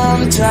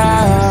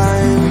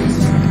sometimes.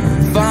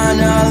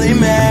 Finally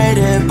made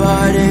it,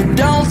 but it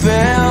don't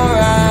feel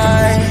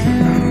right.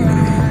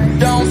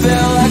 Don't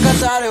feel like I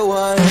thought it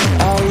would.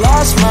 I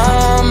lost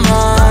my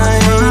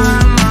mind,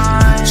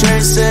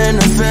 chasing a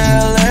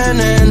feeling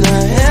in the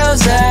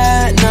hills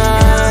at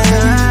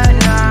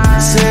night.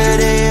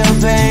 City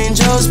of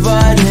angels,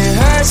 but it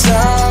hurts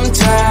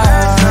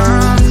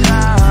sometimes.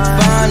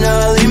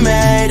 Finally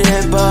made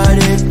it, but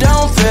it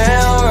don't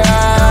feel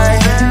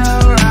right.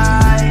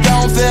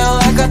 Don't feel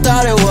like I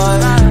thought it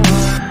would.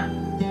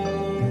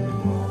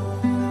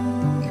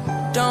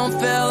 Don't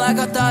feel like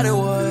I thought it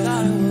would.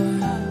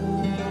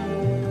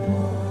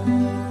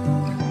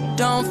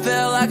 Don't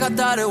feel like I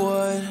thought it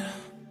would.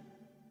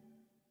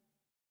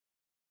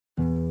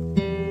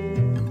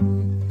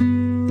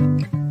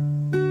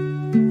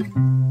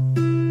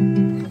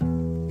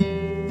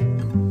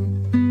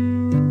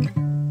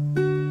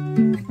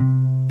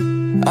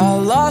 I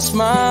lost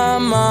my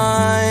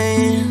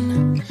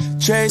mind,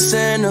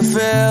 chasing a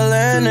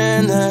feeling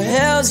in the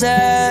hills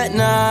at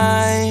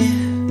night.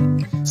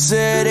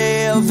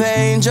 City of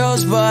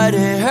angels, but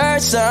it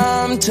hurts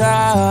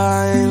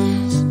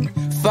sometimes.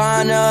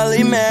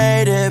 Finally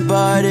made it,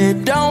 but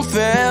it don't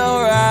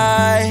feel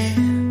right.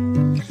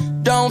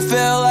 Don't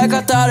feel like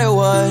I thought it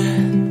would.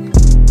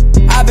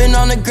 I've been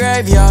on the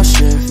graveyard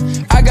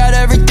shift, I got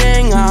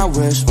everything I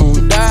wish,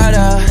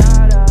 da-da.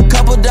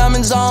 Couple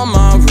diamonds on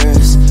my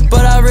wrist,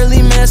 but I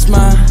really miss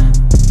my.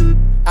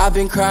 I've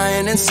been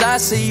crying inside,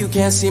 so you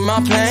can't see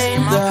my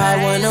pain. The high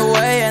went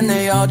away and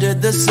they all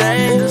did the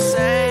same.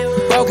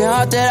 Broken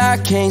heart that I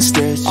can't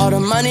stitch, all the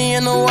money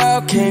in the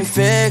world can't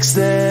fix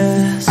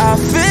this. I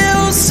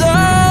feel so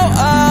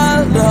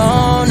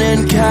alone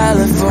in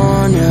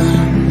California.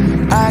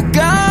 I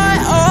got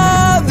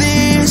all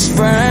these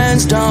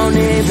friends, don't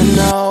even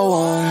know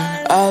one.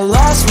 I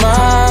lost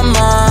my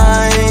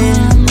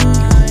mind,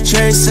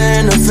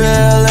 chasing a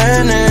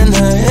feeling in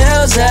the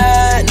hills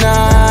at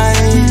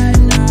night.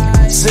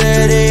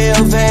 City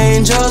of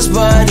angels,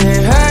 but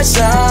it hurts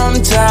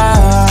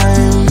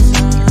sometimes.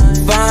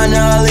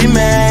 Finally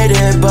made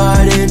it,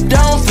 but it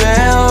don't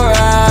feel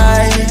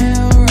right.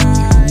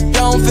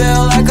 Don't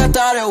feel like I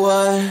thought it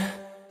would.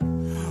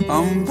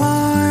 I'm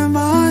by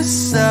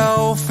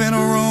myself in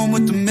a room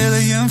with a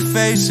million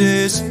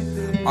faces.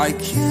 I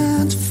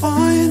can't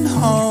find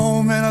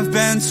home, and I've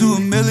been to a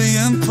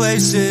million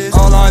places.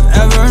 All I've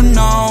ever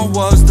known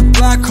was the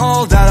black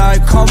hole that I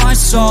call my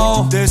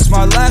soul. This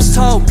my last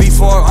hope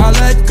before I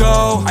let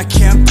go. I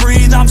can't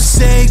breathe, I'm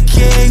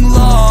sinking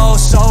low,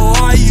 so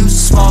I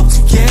use smoke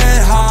to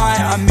get high.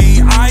 I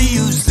mean, I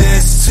use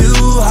this to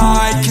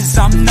hide, cause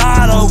I'm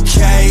not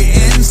okay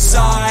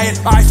inside.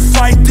 I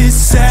fight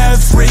this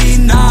every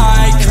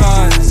night,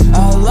 cause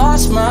I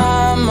lost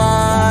my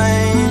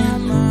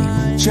mind,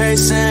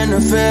 chasing a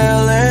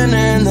feeling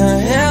in the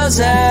hills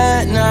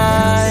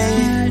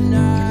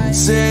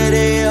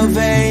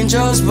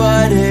angels,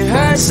 but it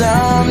hurts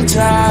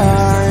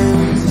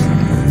sometimes.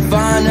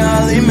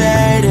 Finally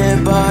made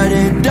it, but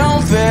it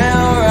don't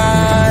feel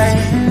right.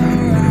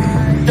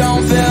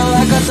 Don't feel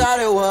like I thought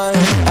it would.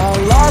 I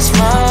lost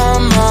my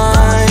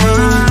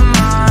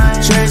mind,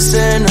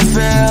 chasing a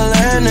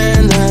feeling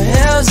in the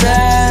hills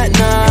at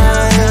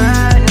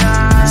night.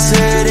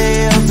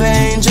 City of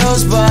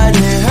angels, but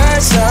it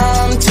hurts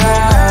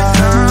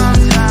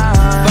sometimes.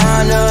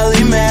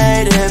 Finally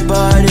made it,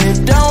 but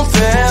it don't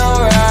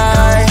feel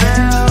right.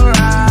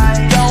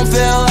 Don't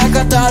feel like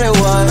I thought it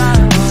would.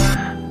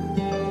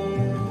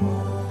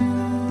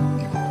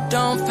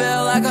 Don't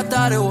feel like I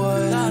thought it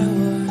would.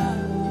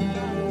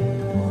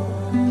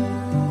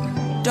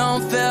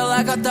 Don't feel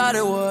like I thought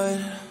it would.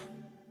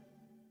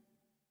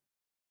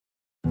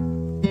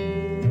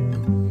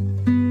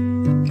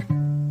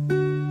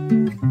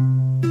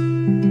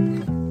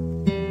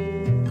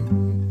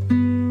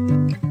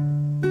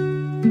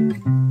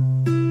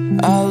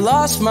 I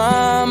lost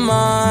my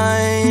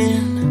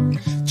mind,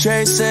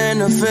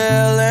 chasing a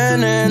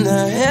feeling in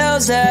the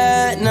hills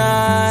at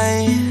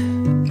night.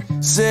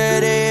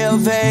 City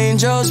of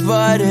angels,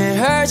 but it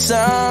hurts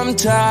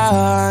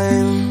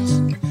sometimes.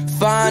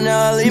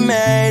 Finally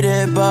made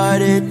it,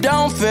 but it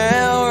don't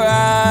feel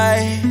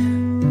right.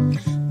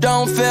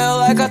 Don't feel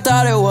like I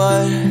thought it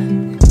would.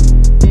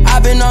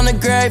 I've been on the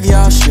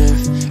graveyard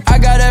shift, I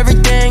got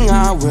everything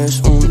I wish,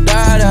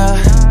 da-da.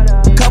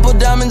 Couple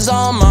diamonds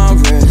on my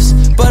wrist,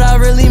 but I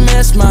really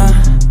miss my.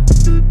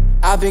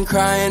 I've been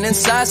crying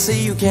inside so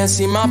you can't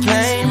see my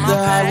pain. The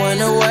high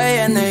went away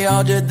and they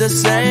all did the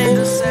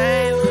same.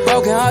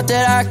 Broken heart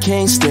that I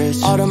can't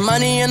stitch, all the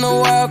money in the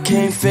world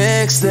can't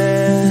fix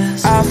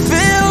this. I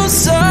feel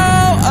so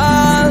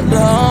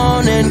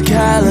alone in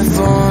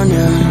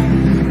California.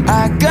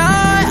 I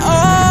got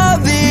all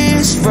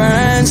these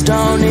friends,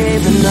 don't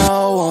even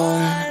know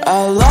one.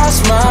 I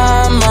lost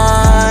my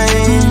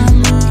mind,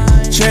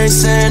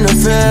 chasing a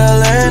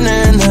feeling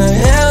in the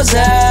hills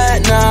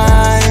at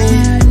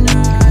night.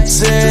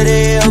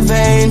 City of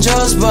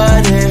angels,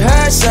 but it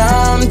hurts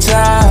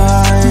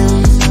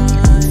sometimes.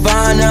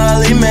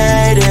 Finally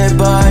made it,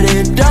 but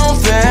it don't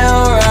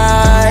feel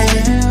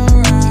right.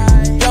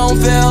 Don't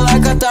feel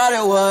like I thought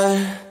it would.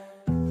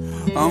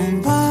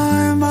 I'm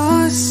by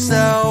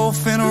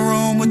myself in a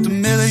room with a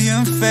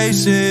million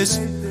faces.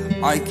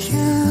 I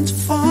can't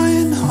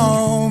find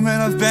home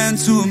and I've been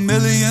to a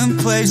million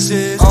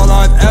places. All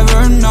I've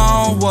ever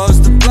known was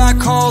the black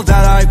hole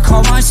that I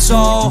call my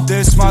soul.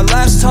 This my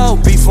last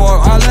hope before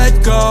I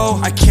let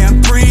go. I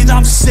can't breathe,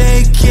 I'm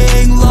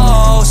sinking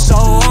low, so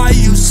I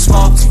use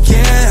smoke to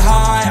get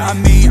high. I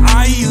mean,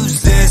 I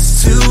use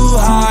this to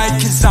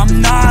hide, cause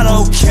I'm not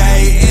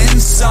okay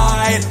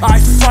inside. I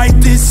fight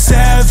this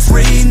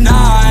every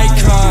night,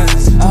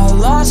 cause I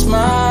lost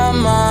my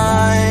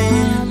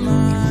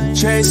mind,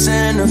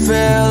 chasing a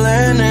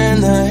feeling in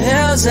the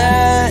hills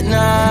at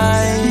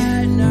night.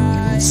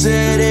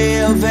 City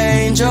of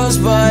angels,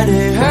 but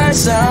it hurts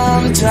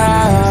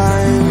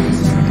sometimes.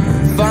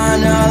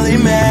 Finally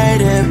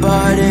made it,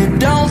 but it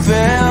don't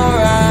feel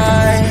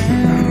right.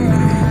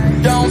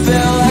 Don't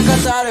feel like I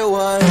thought it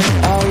would.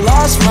 I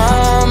lost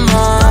my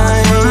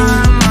mind,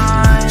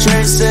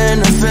 chasing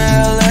a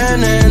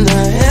feeling in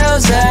the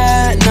hills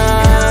at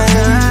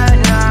night.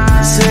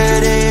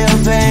 City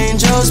of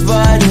angels,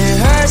 but it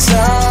hurts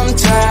sometimes.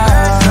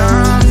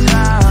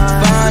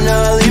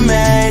 Finally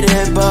made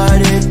it,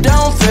 but it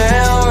don't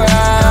feel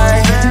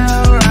right.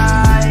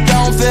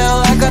 Don't feel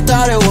like I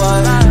thought it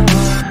would.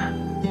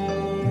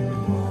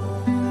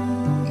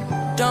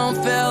 Don't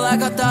feel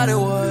like I thought it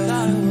would.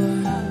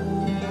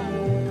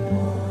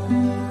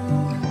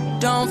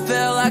 Don't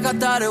feel like I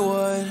thought it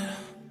would.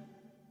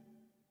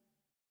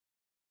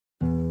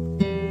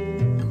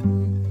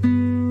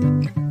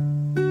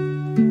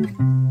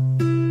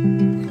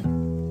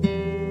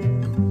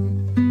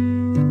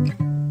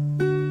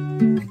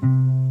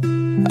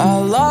 I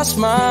lost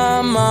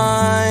my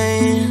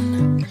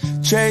mind,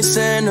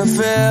 chasing a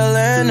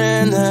feeling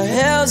in the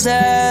hills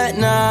at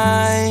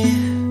night.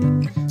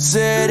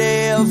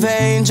 City of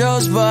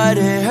angels, but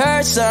it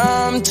hurts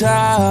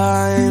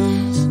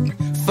sometimes.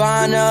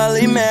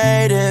 Finally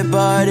made it,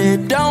 but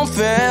it don't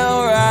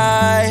feel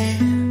right.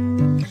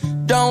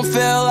 Don't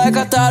feel like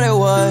I thought it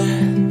would.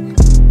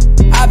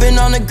 I've been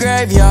on the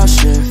graveyard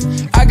shift,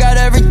 I got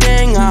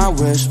everything I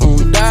wish,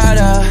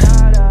 da-da.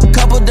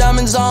 Couple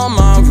diamonds on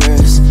my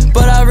wrist,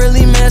 but I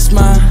really miss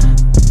my.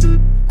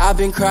 I've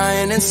been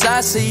crying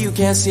inside so you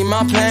can't see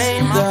my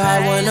pain. The high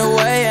went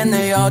away and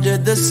they all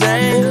did the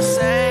same.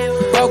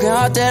 Broken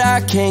heart that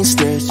I can't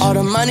stitch, all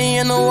the money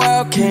in the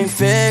world can't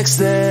fix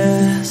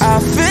this. I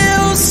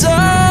feel so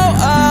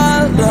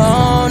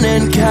alone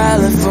in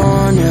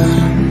California.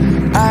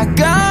 I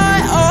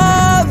got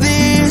all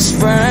these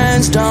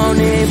friends, don't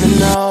even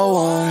know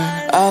one.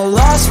 I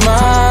lost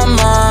my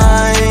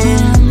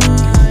mind,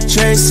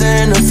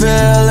 chasing a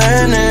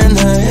feeling in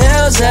the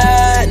hills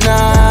at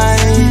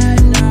night.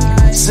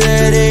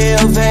 City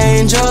of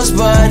angels,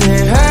 but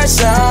it hurts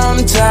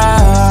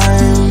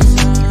sometimes.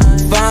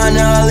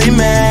 Finally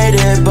made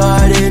it,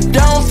 but it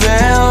don't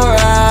feel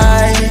right.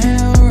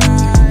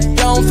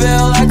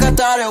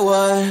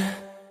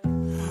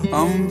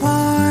 I'm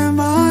by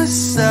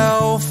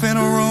myself in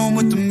a room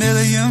with a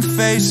million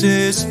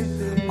faces.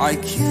 I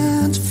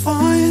can't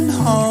find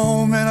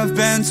home, and I've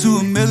been to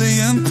a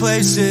million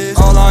places.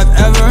 All I've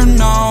ever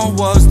known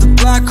was the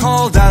black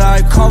hole that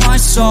I call my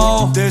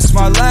soul. This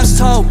my last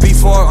hope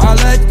before I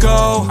let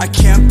go. I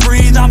can't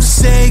breathe, I'm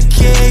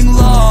sinking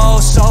low,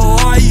 so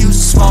I use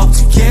smoke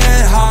to get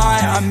high.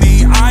 I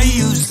mean, I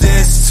use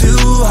this to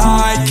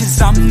hide,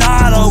 cause I'm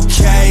not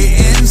okay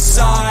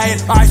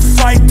inside. I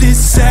fight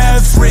this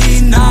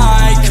every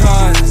night,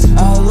 cause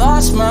I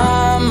lost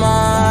my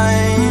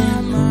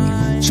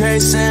mind,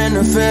 chasing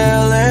a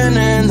feeling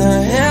in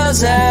the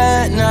hills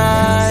at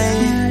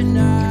night.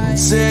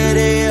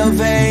 City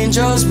of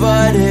angels,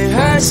 but it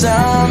hurts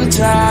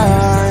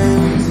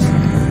sometimes.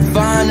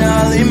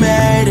 Finally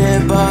made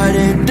it, but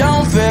it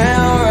don't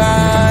feel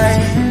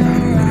right.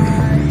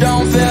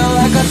 Don't feel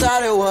like I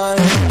thought it would.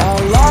 I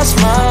lost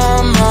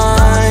my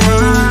mind,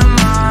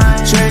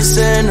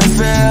 chasing a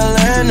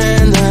feeling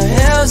in the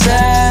hills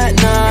at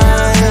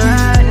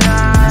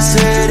night.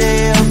 City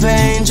of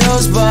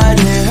angels, but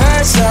it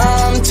hurts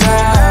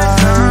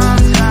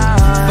sometimes.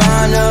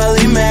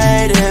 Finally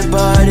made it,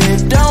 but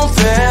it don't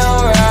feel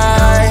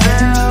right.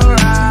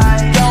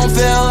 Don't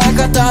feel like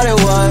I thought it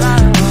would.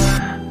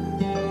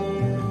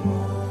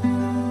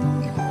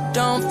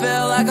 Don't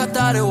feel like I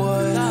thought it would.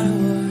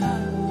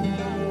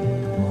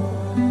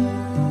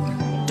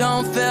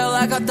 Don't feel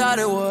like I thought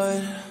it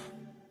would.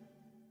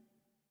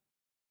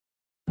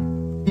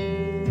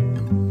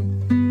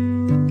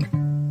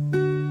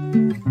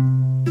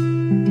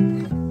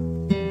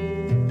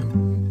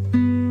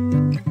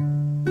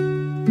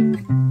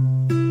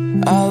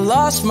 I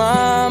lost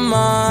my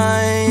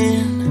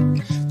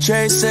mind,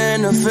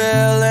 chasing a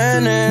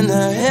feeling in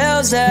the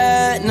hills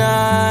at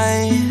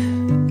night.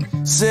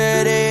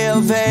 City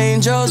of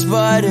angels,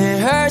 but it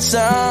hurts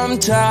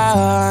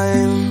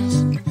sometimes.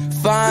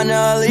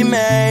 Finally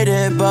made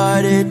it,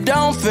 but it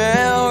don't feel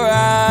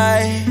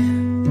right.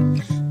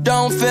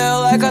 Don't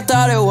feel like I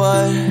thought it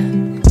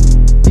would.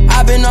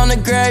 I've been on the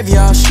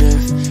graveyard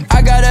shift,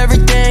 I got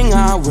everything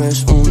I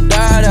wish.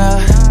 Da-da.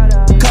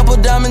 Couple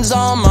diamonds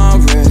on my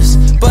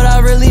wrist, but I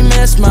really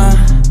miss my.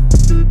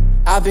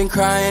 I've been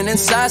crying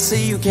inside, so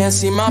you can't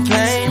see my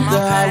pain. The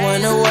high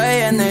went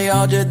away and they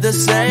all did the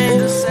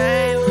same.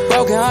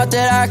 Broken heart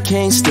that I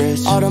can't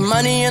stitch. All the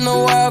money in the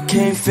world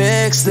can't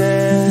fix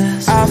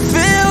this. I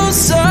feel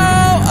so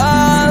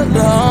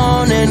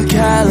alone in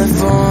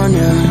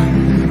California.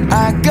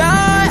 I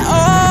got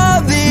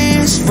all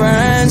these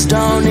friends,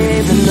 don't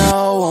even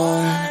know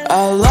one.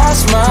 I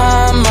lost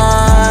my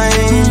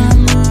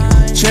mind,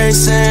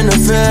 chasing a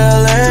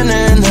feeling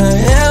in the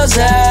hills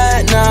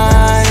at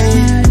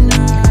night.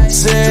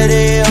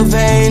 City of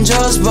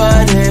angels,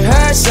 but it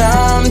hurts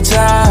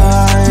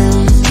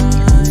sometimes.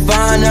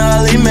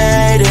 Finally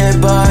made it,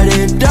 but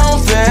it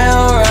don't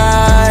feel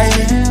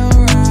right.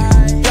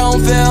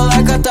 Don't feel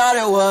like I thought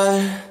it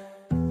would.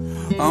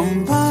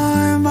 I'm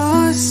by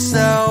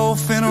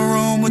myself in a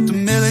room with a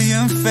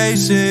million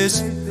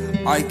faces.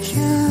 I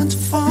can't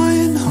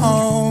find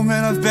home,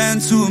 and I've been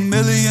to a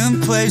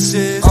million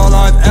places. All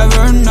I've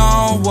ever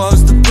known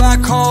was the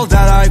black hole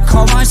that I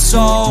call my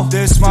soul.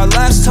 This my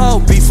last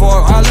hope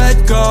before I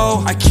let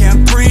go. I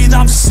can't breathe,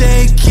 I'm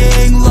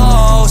sinking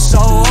low, so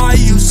I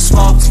use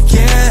smoke to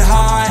get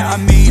high. I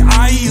mean,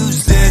 I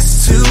use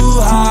this to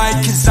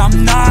hide, cause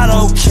I'm not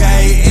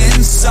okay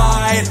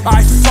inside.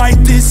 I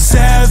fight this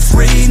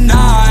every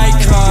night,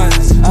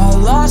 cause I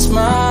lost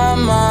my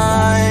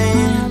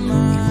mind,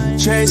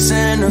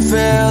 chasing a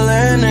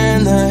feeling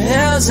in the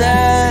hills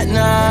at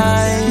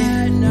night.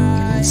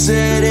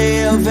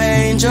 City of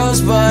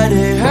angels, but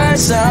it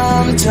hurts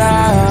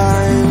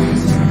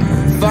sometimes.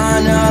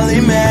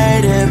 Finally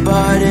made it,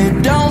 but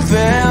it don't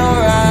feel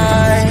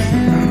right.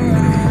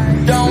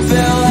 Don't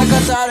feel like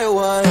I thought it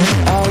would.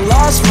 I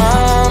lost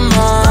my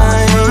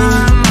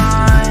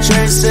mind,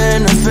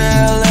 chasing a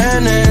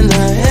feeling in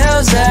the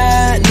hills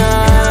at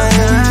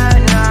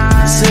night.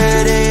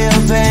 City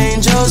of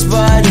angels,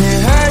 but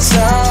it hurts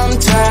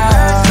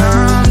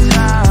sometimes.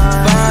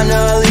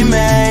 Finally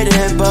made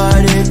it,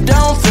 but it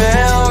don't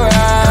feel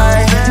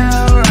right.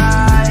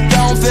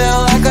 Don't feel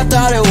like I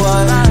thought it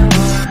would.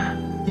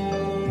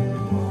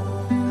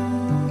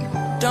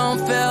 Don't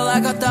feel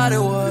like I thought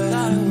it would.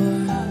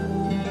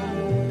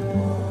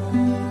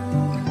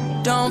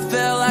 Don't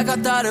feel like I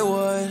thought it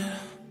would.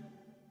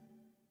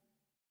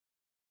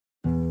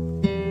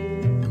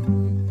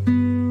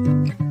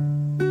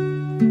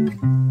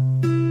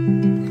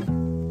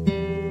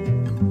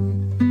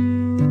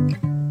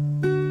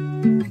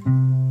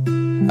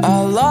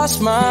 I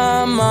lost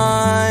my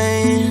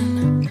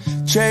mind,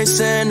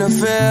 chasing a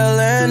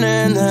feeling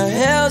in the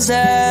hills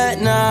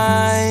at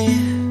night.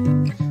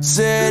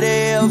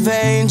 City of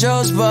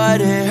angels,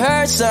 but it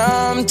hurts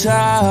sometimes.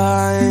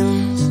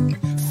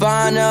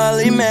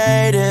 Finally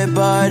made it,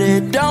 but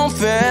it don't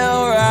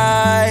feel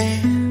right.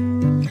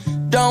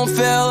 Don't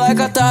feel like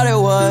I thought it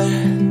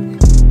would.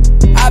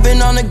 I've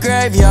been on the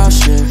graveyard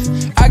shift,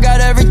 I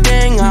got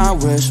everything I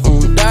wish.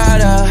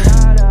 Da-da.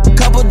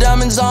 Couple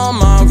diamonds on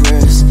my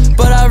wrist,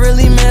 but I really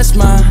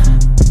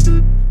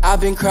I've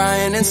been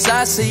crying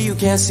inside so you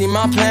can't see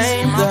my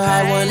pain. The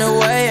high went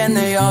away and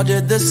they all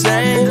did the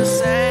same.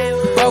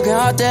 Broken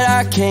heart that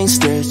I can't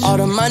stitch. All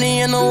the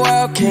money in the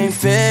world can't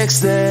fix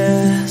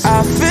this.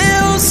 I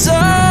feel so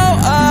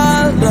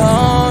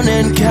alone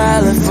in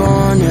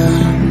California.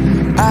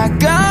 I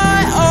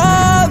got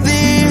all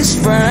these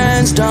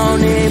friends,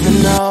 don't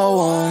even know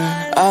one.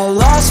 I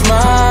lost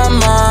my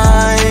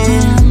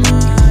mind,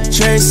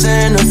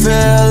 chasing a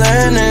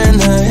feeling in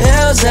the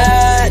hills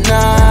at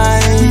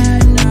night.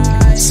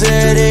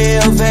 City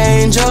of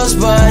angels,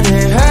 but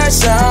it hurts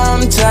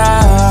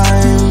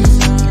sometimes.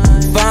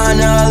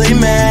 Finally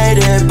made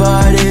it,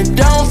 but it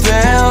don't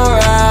feel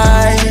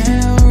right.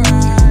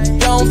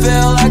 Don't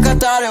feel like I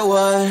thought it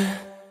would.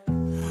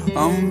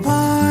 I'm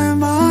by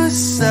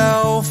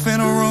myself in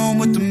a room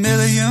with a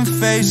million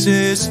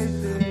faces.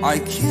 I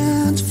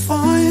can't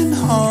find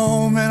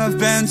home, and I've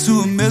been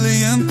to a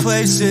million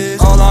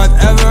places. All I've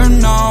ever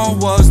known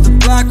was the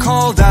black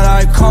hole that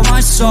I call my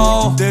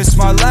soul. This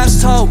my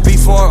last hope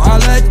before I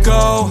let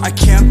go. I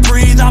can't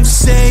breathe, I'm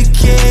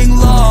sinking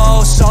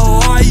low. So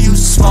I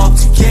use smoke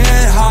to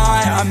get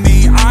high. I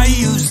mean, I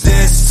use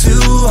this to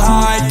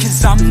hide,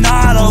 cause I'm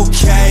not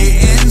okay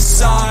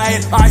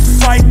inside. I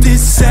fight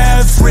this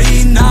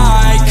every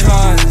night,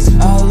 cause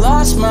I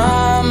lost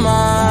my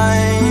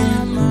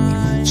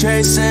mind,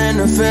 chasing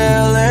a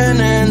feeling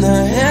in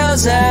the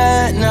hills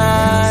at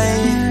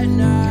night.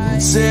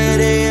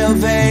 City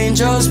of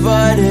angels,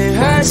 but it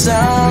hurts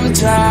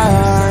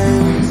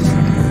sometimes.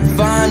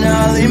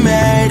 Finally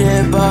made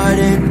it, but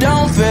it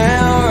don't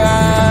feel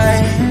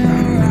right.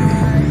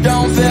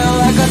 Don't feel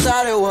like I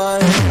thought it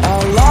would. I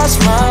lost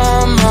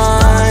my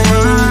mind,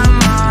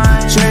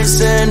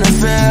 chasing a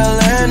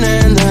feeling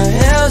in the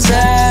hills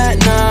at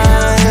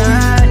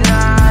night.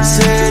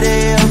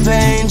 City of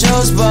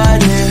angels,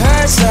 but it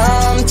hurts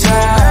sometimes.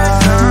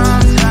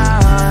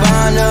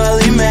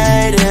 Finally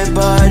made it,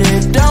 but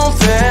it don't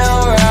feel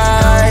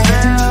right.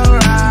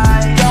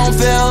 Don't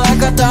feel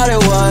like I thought it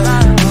would.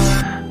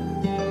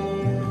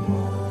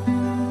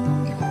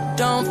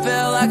 Don't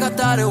feel like I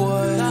thought it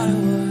would.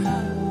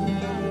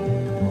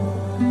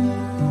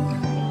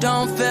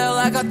 Don't feel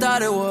like I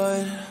thought it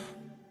would.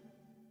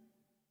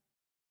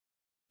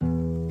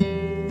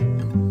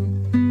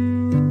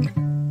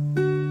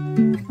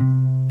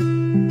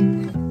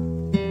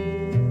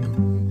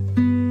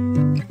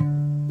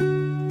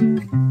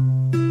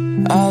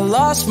 I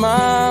lost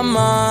my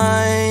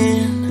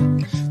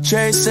mind,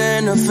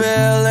 chasing a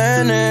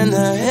feeling in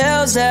the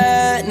hills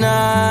at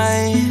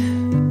night.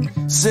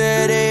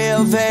 City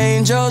of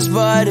angels,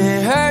 but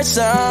it hurts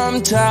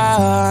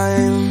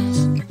sometimes.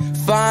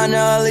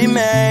 Finally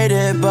made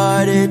it,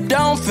 but it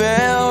don't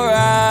feel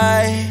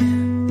right.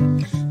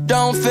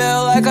 Don't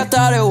feel like I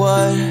thought it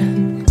would.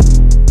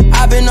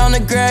 I've been on the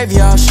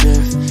graveyard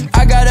shift.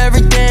 I got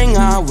everything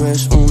I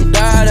wish,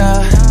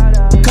 da-da.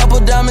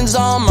 Couple diamonds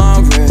on my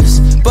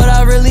wrist, but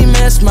I really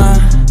miss my.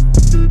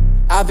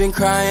 I've been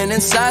crying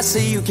inside so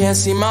you can't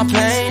see my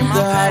pain.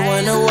 The high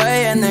went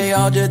away and they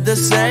all did the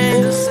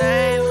same.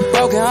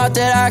 Broken heart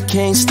that I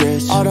can't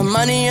stitch. All the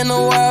money in the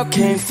world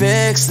can't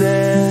fix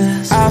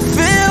this. I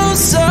feel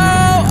so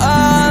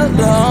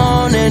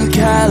alone in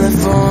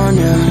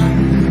California.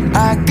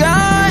 I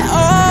got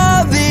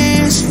all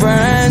these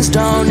friends,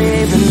 don't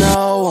even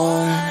know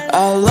one.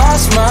 I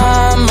lost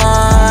my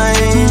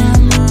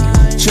mind,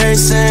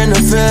 chasing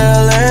a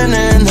feeling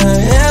in the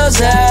hills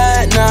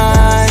at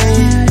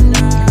night.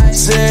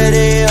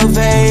 City of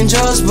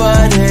angels,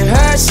 but it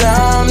hurts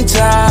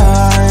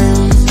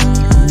sometimes.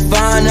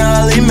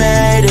 Finally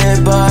made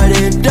it, but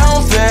it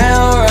don't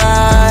feel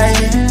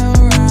right.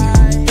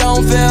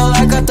 Don't feel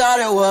like I thought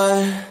it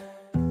would.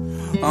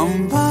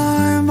 I'm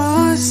by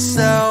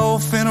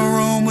myself in a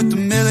room with a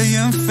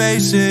million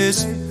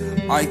faces.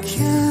 I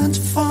can't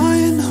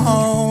find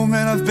home,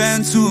 and I've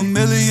been to a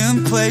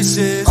million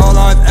places. All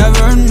I've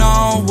ever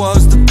known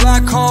was the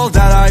black hole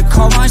that I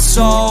call my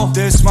soul.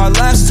 This my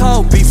last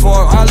hope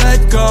before I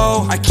let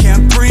go. I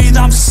can't breathe,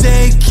 I'm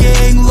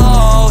sinking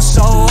low.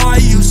 So I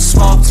use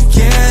smoke to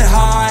get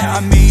high. I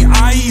mean,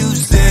 I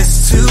use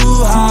this to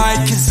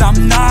hide, cause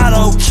I'm not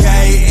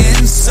okay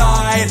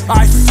inside.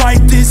 I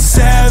fight this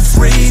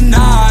every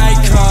night,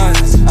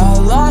 cause I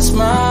lost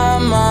my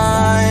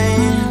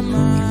mind,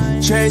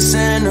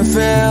 chasing a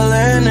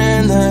feeling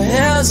in the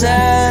hills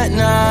at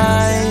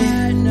night.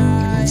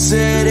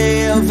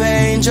 City of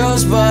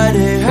angels, but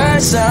it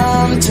hurts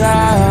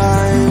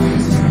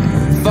sometimes.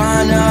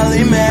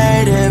 Finally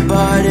made it,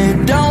 but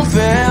it don't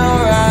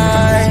feel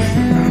right.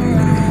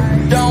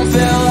 Don't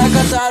feel like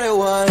I thought it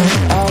would.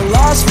 I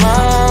lost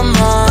my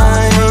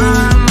mind,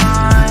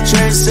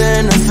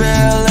 chasing a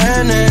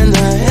feeling in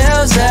the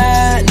hills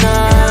at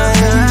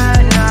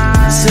night.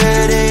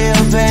 City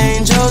of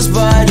angels,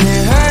 but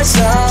it hurts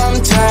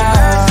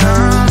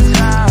sometimes.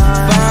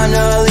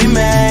 Finally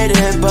made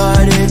it,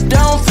 but it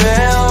don't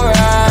feel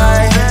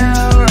right.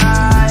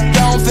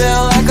 Don't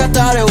feel like I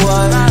thought it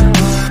would.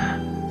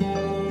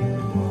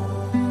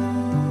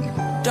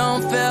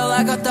 Don't feel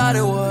like I thought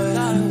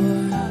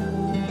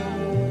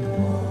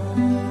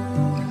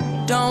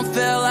don't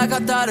feel like I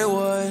thought it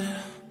would.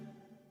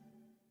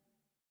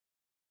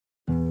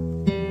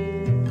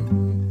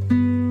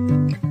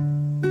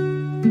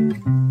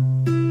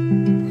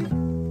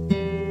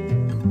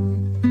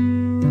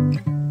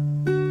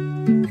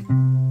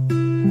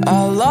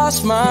 I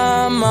lost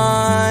my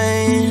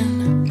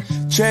mind,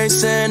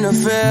 chasing a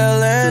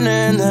feeling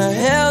in the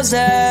hills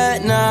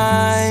at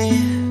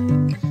night.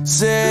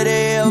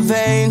 City of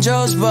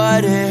angels,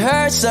 but it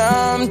hurts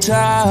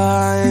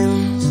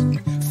sometimes.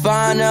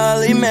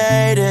 Finally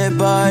made it,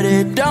 but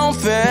it don't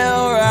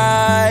feel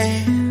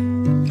right.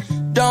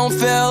 Don't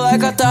feel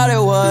like I thought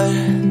it would.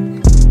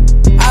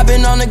 I've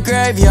been on the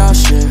graveyard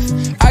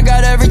shift, I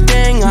got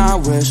everything I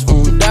wish,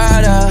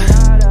 da-da.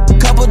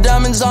 Couple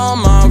diamonds on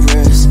my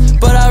wrist,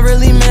 but I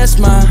really miss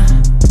my.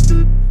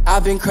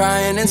 I've been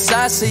crying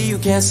inside, so you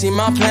can't see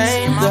my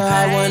pain. The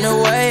high went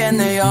away and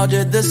they all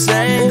did the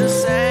same.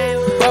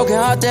 Broken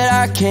heart that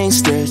I can't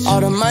stitch, all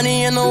the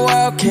money in the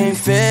world can't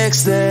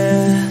fix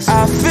this.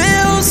 I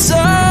feel so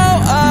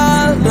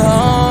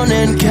alone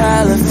in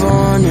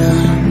California.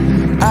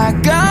 I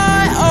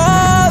got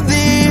all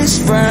these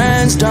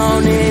friends,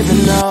 don't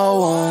even know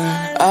one.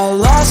 I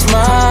lost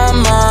my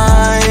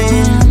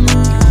mind,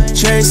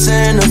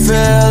 chasing a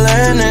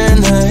feeling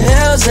in the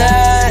hills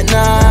at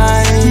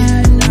night.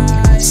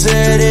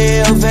 City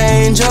of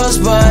angels,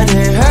 but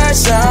it hurts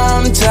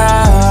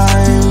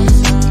sometimes.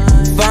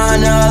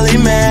 Finally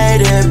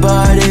made it,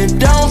 but it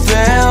don't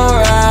feel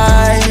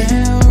right.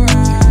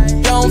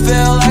 Don't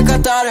feel like I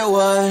thought it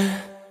would.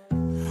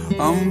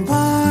 I'm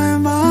by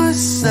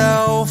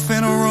myself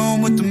in a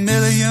room with a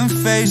million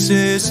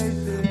faces.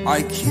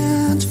 I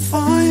can't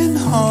find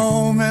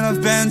home, and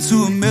I've been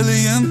to a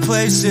million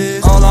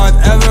places. All I've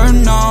ever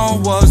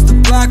known was the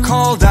black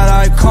hole that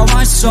I call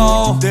my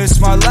soul. This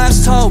my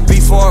last hope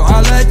before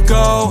I let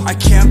go. I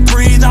can't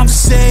breathe, I'm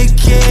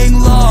sinking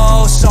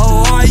low, so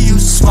I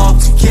use smoke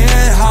to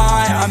get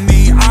high. I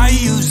mean, I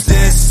use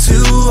this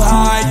to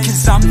hide,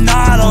 cause I'm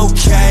not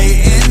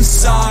okay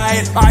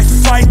inside. I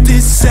fight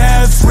this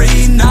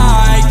every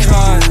night,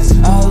 cause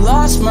I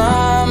lost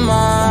my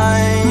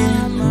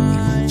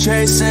mind,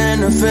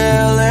 chasing a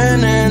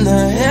feeling in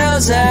the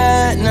hills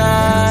at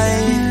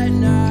night.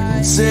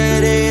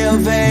 City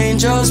of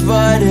angels,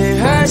 but it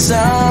hurts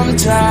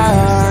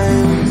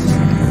sometimes.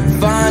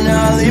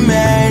 Finally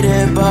made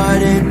it,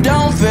 but it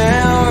don't feel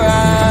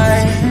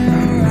right.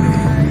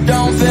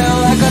 Don't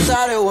feel like I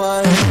thought it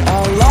would. I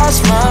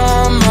lost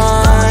my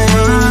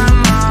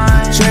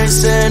mind,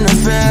 chasing a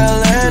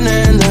feeling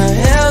in the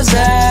hills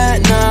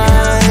at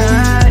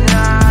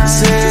night.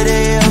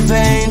 City of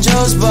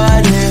angels,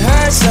 but it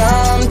hurts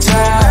sometimes.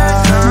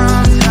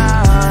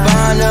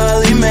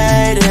 Finally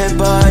made it,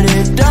 but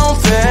it don't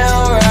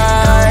feel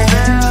right.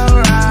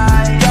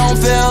 Don't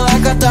feel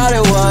like I thought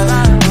it would.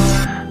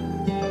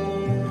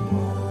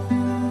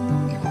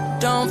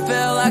 Don't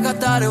feel like I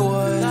thought it would.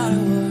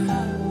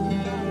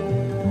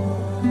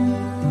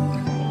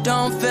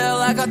 Don't feel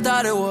like I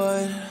thought it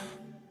would.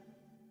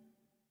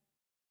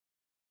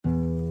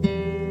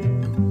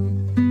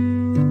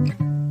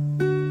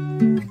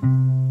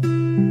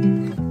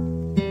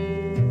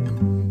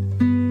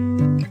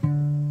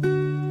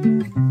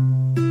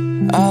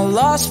 I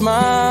lost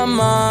my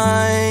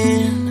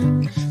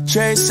mind,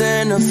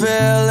 chasing a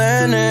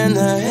feeling in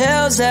the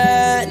hills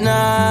at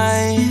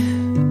night.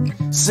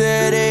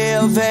 City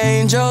of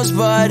angels,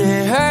 but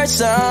it hurts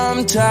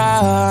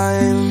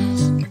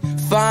sometimes.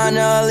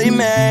 Finally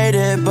made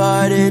it,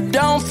 but it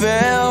don't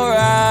feel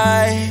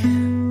right.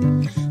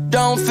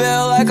 Don't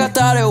feel like I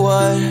thought it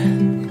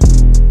would.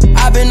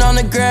 I've been on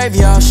the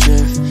graveyard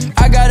shift,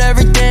 I got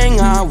everything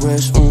I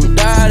wish,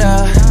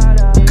 da-da.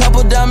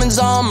 Couple diamonds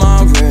on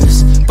my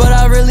wrist, but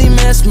I really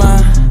miss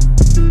my.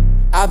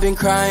 I've been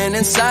crying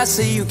inside,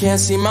 so you can't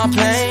see my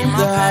pain.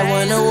 The high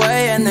went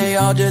away and they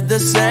all did the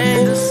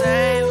same.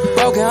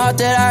 Broken heart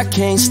that I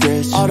can't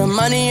stitch, all the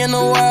money in the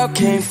world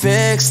can't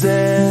fix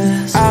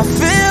this. I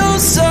feel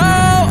so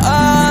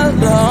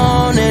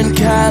alone in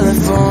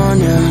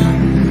California.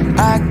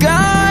 I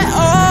got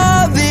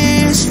all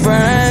these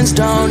friends,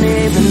 don't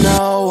even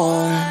know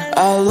one.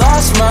 I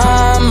lost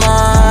my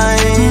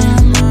mind,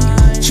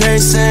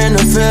 chasing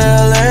a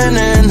feeling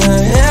in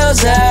the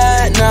hills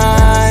at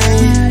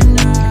night.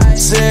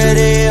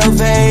 City of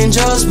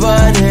angels,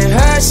 but it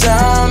hurts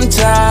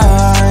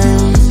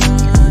sometimes.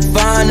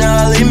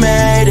 Finally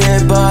made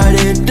it, but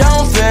it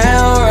don't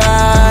feel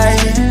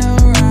right.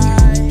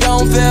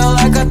 Don't feel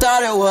like I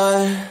thought it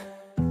would.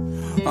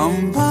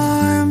 I'm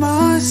by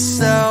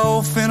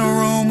myself in a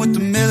room with a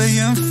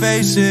million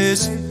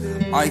faces.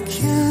 I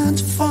can't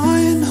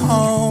find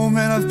home,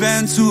 and I've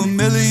been to a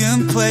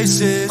million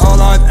places. All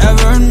I've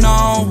ever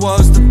known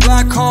was the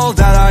black hole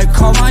that I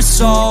call my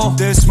soul.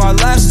 This my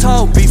last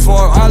hope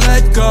before I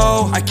let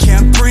go. I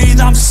can't breathe,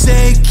 I'm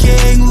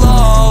sinking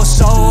low,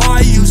 so I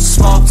use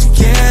smoke to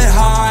get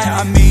high.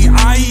 I mean,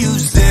 I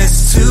use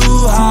this to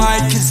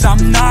hide, cause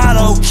I'm not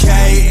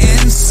okay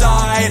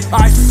inside.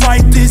 I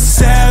fight this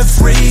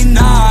every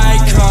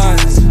night,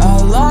 cause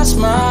I lost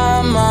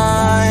my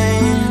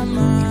mind,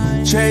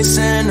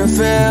 chasing a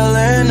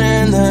feeling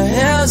in the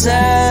hills hills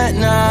at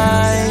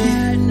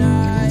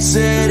night.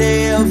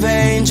 City of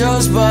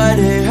angels, but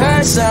it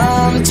hurts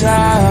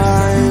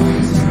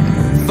sometimes.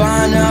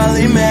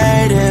 Finally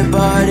made it,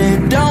 but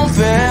it don't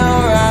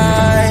feel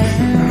right.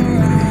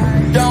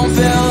 Don't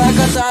feel like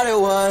I thought it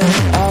would.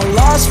 I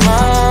lost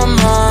my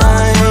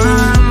mind,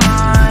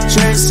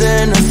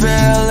 chasing a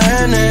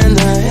feeling in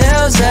the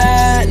hills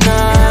at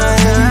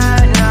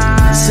night.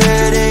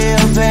 City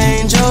of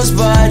angels,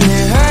 but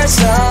it hurts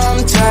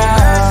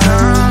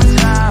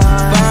sometimes.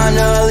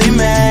 Finally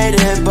made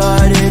it,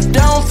 but it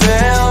don't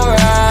feel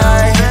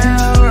right.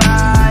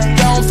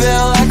 Don't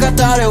feel like I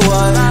thought it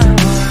would.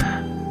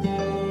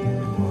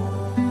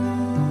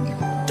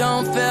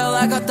 Don't feel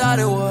like I thought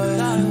it would.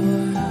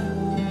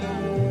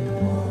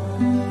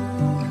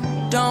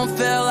 Don't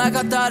feel like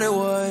I thought it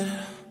would.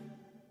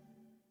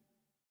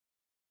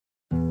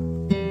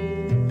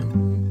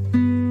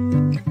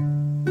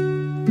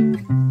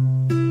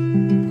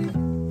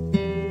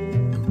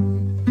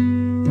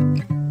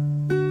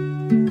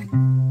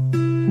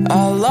 I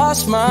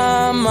lost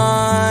my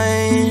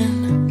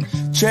mind,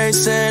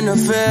 chasing a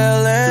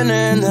feeling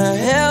in the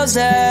hills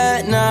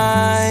at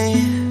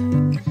night.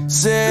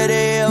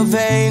 City of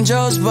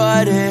angels,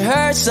 but it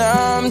hurts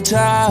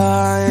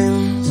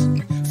sometimes.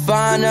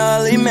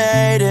 Finally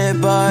made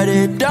it, but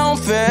it don't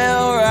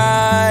feel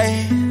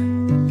right.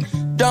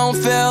 Don't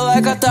feel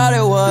like I thought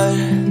it would.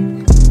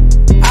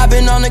 I've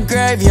been on the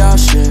graveyard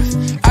shift,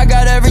 I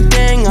got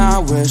everything I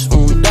wish,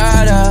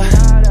 da-da.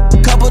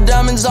 Couple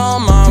diamonds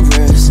on my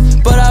wrist,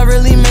 but I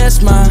really miss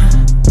my.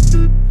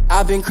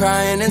 I've been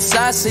crying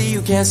inside so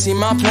you can't see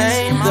my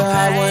pain. The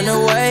high went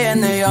away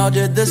and they all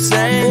did the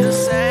same.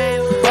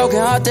 Broken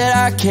heart that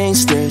I can't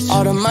stitch,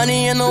 all the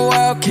money in the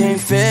world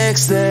can't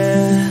fix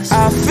this.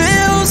 I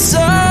feel so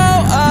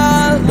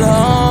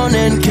alone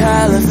in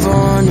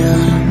California.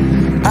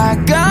 I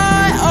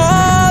got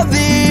all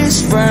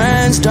these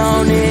friends,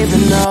 don't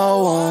even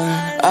know one.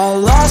 I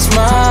lost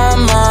my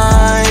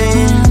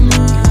mind,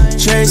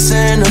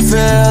 chasing a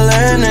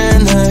feeling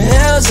in the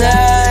hills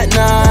at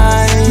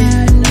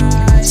night.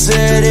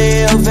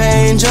 City of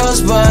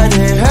angels, but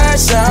it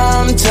hurts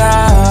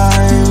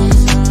sometimes.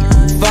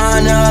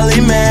 Finally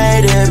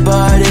made it,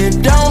 but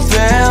it don't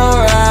feel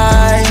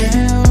right.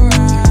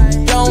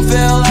 Don't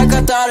feel like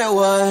I thought it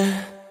would.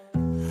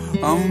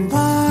 I'm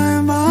by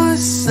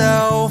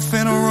myself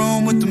in a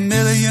room with a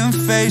million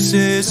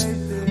faces.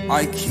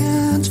 I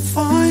can't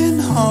find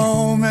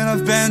home and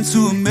I've been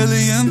to a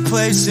million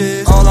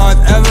places. All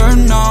I've ever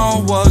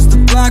known was the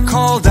black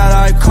hole that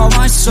I call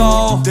my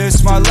soul.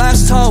 This my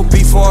last hope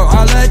before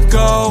I let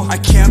go. I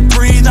can't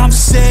breathe, I'm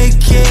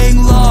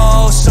sinking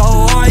low. So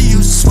I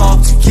use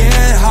smoke to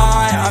get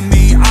high. I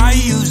mean, I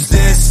use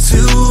this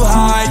to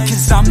hide,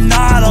 cause I'm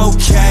not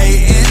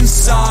okay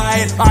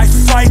inside. I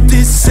fight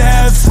this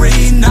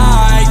every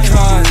night,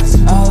 cause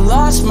I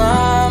lost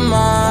my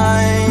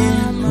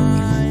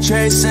mind,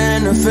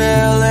 chasing a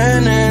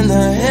feeling in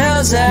the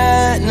hills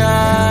at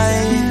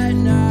night.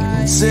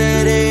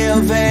 City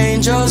of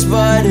angels,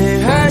 but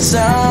it hurts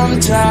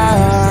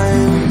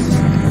sometimes.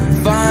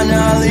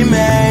 Finally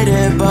made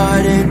it,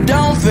 but it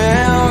don't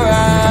feel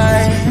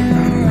right.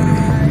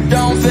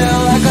 Don't feel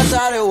like I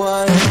thought it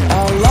would. I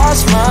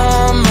lost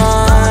my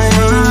mind,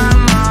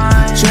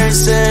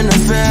 chasing a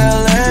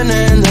feeling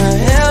in the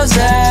hills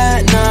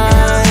at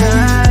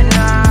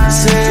night.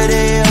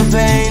 City of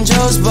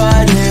angels,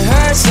 but it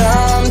hurts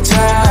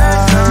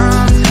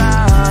sometimes.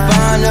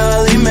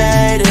 Finally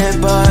made it,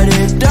 but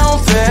it don't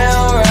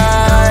feel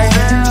right.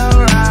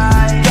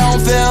 Don't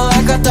feel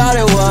like I thought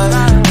it would.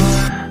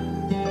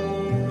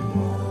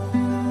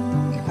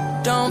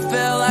 Don't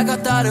feel like I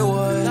thought it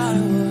would.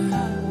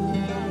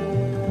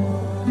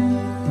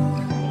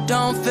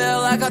 Don't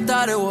feel like I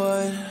thought it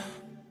would.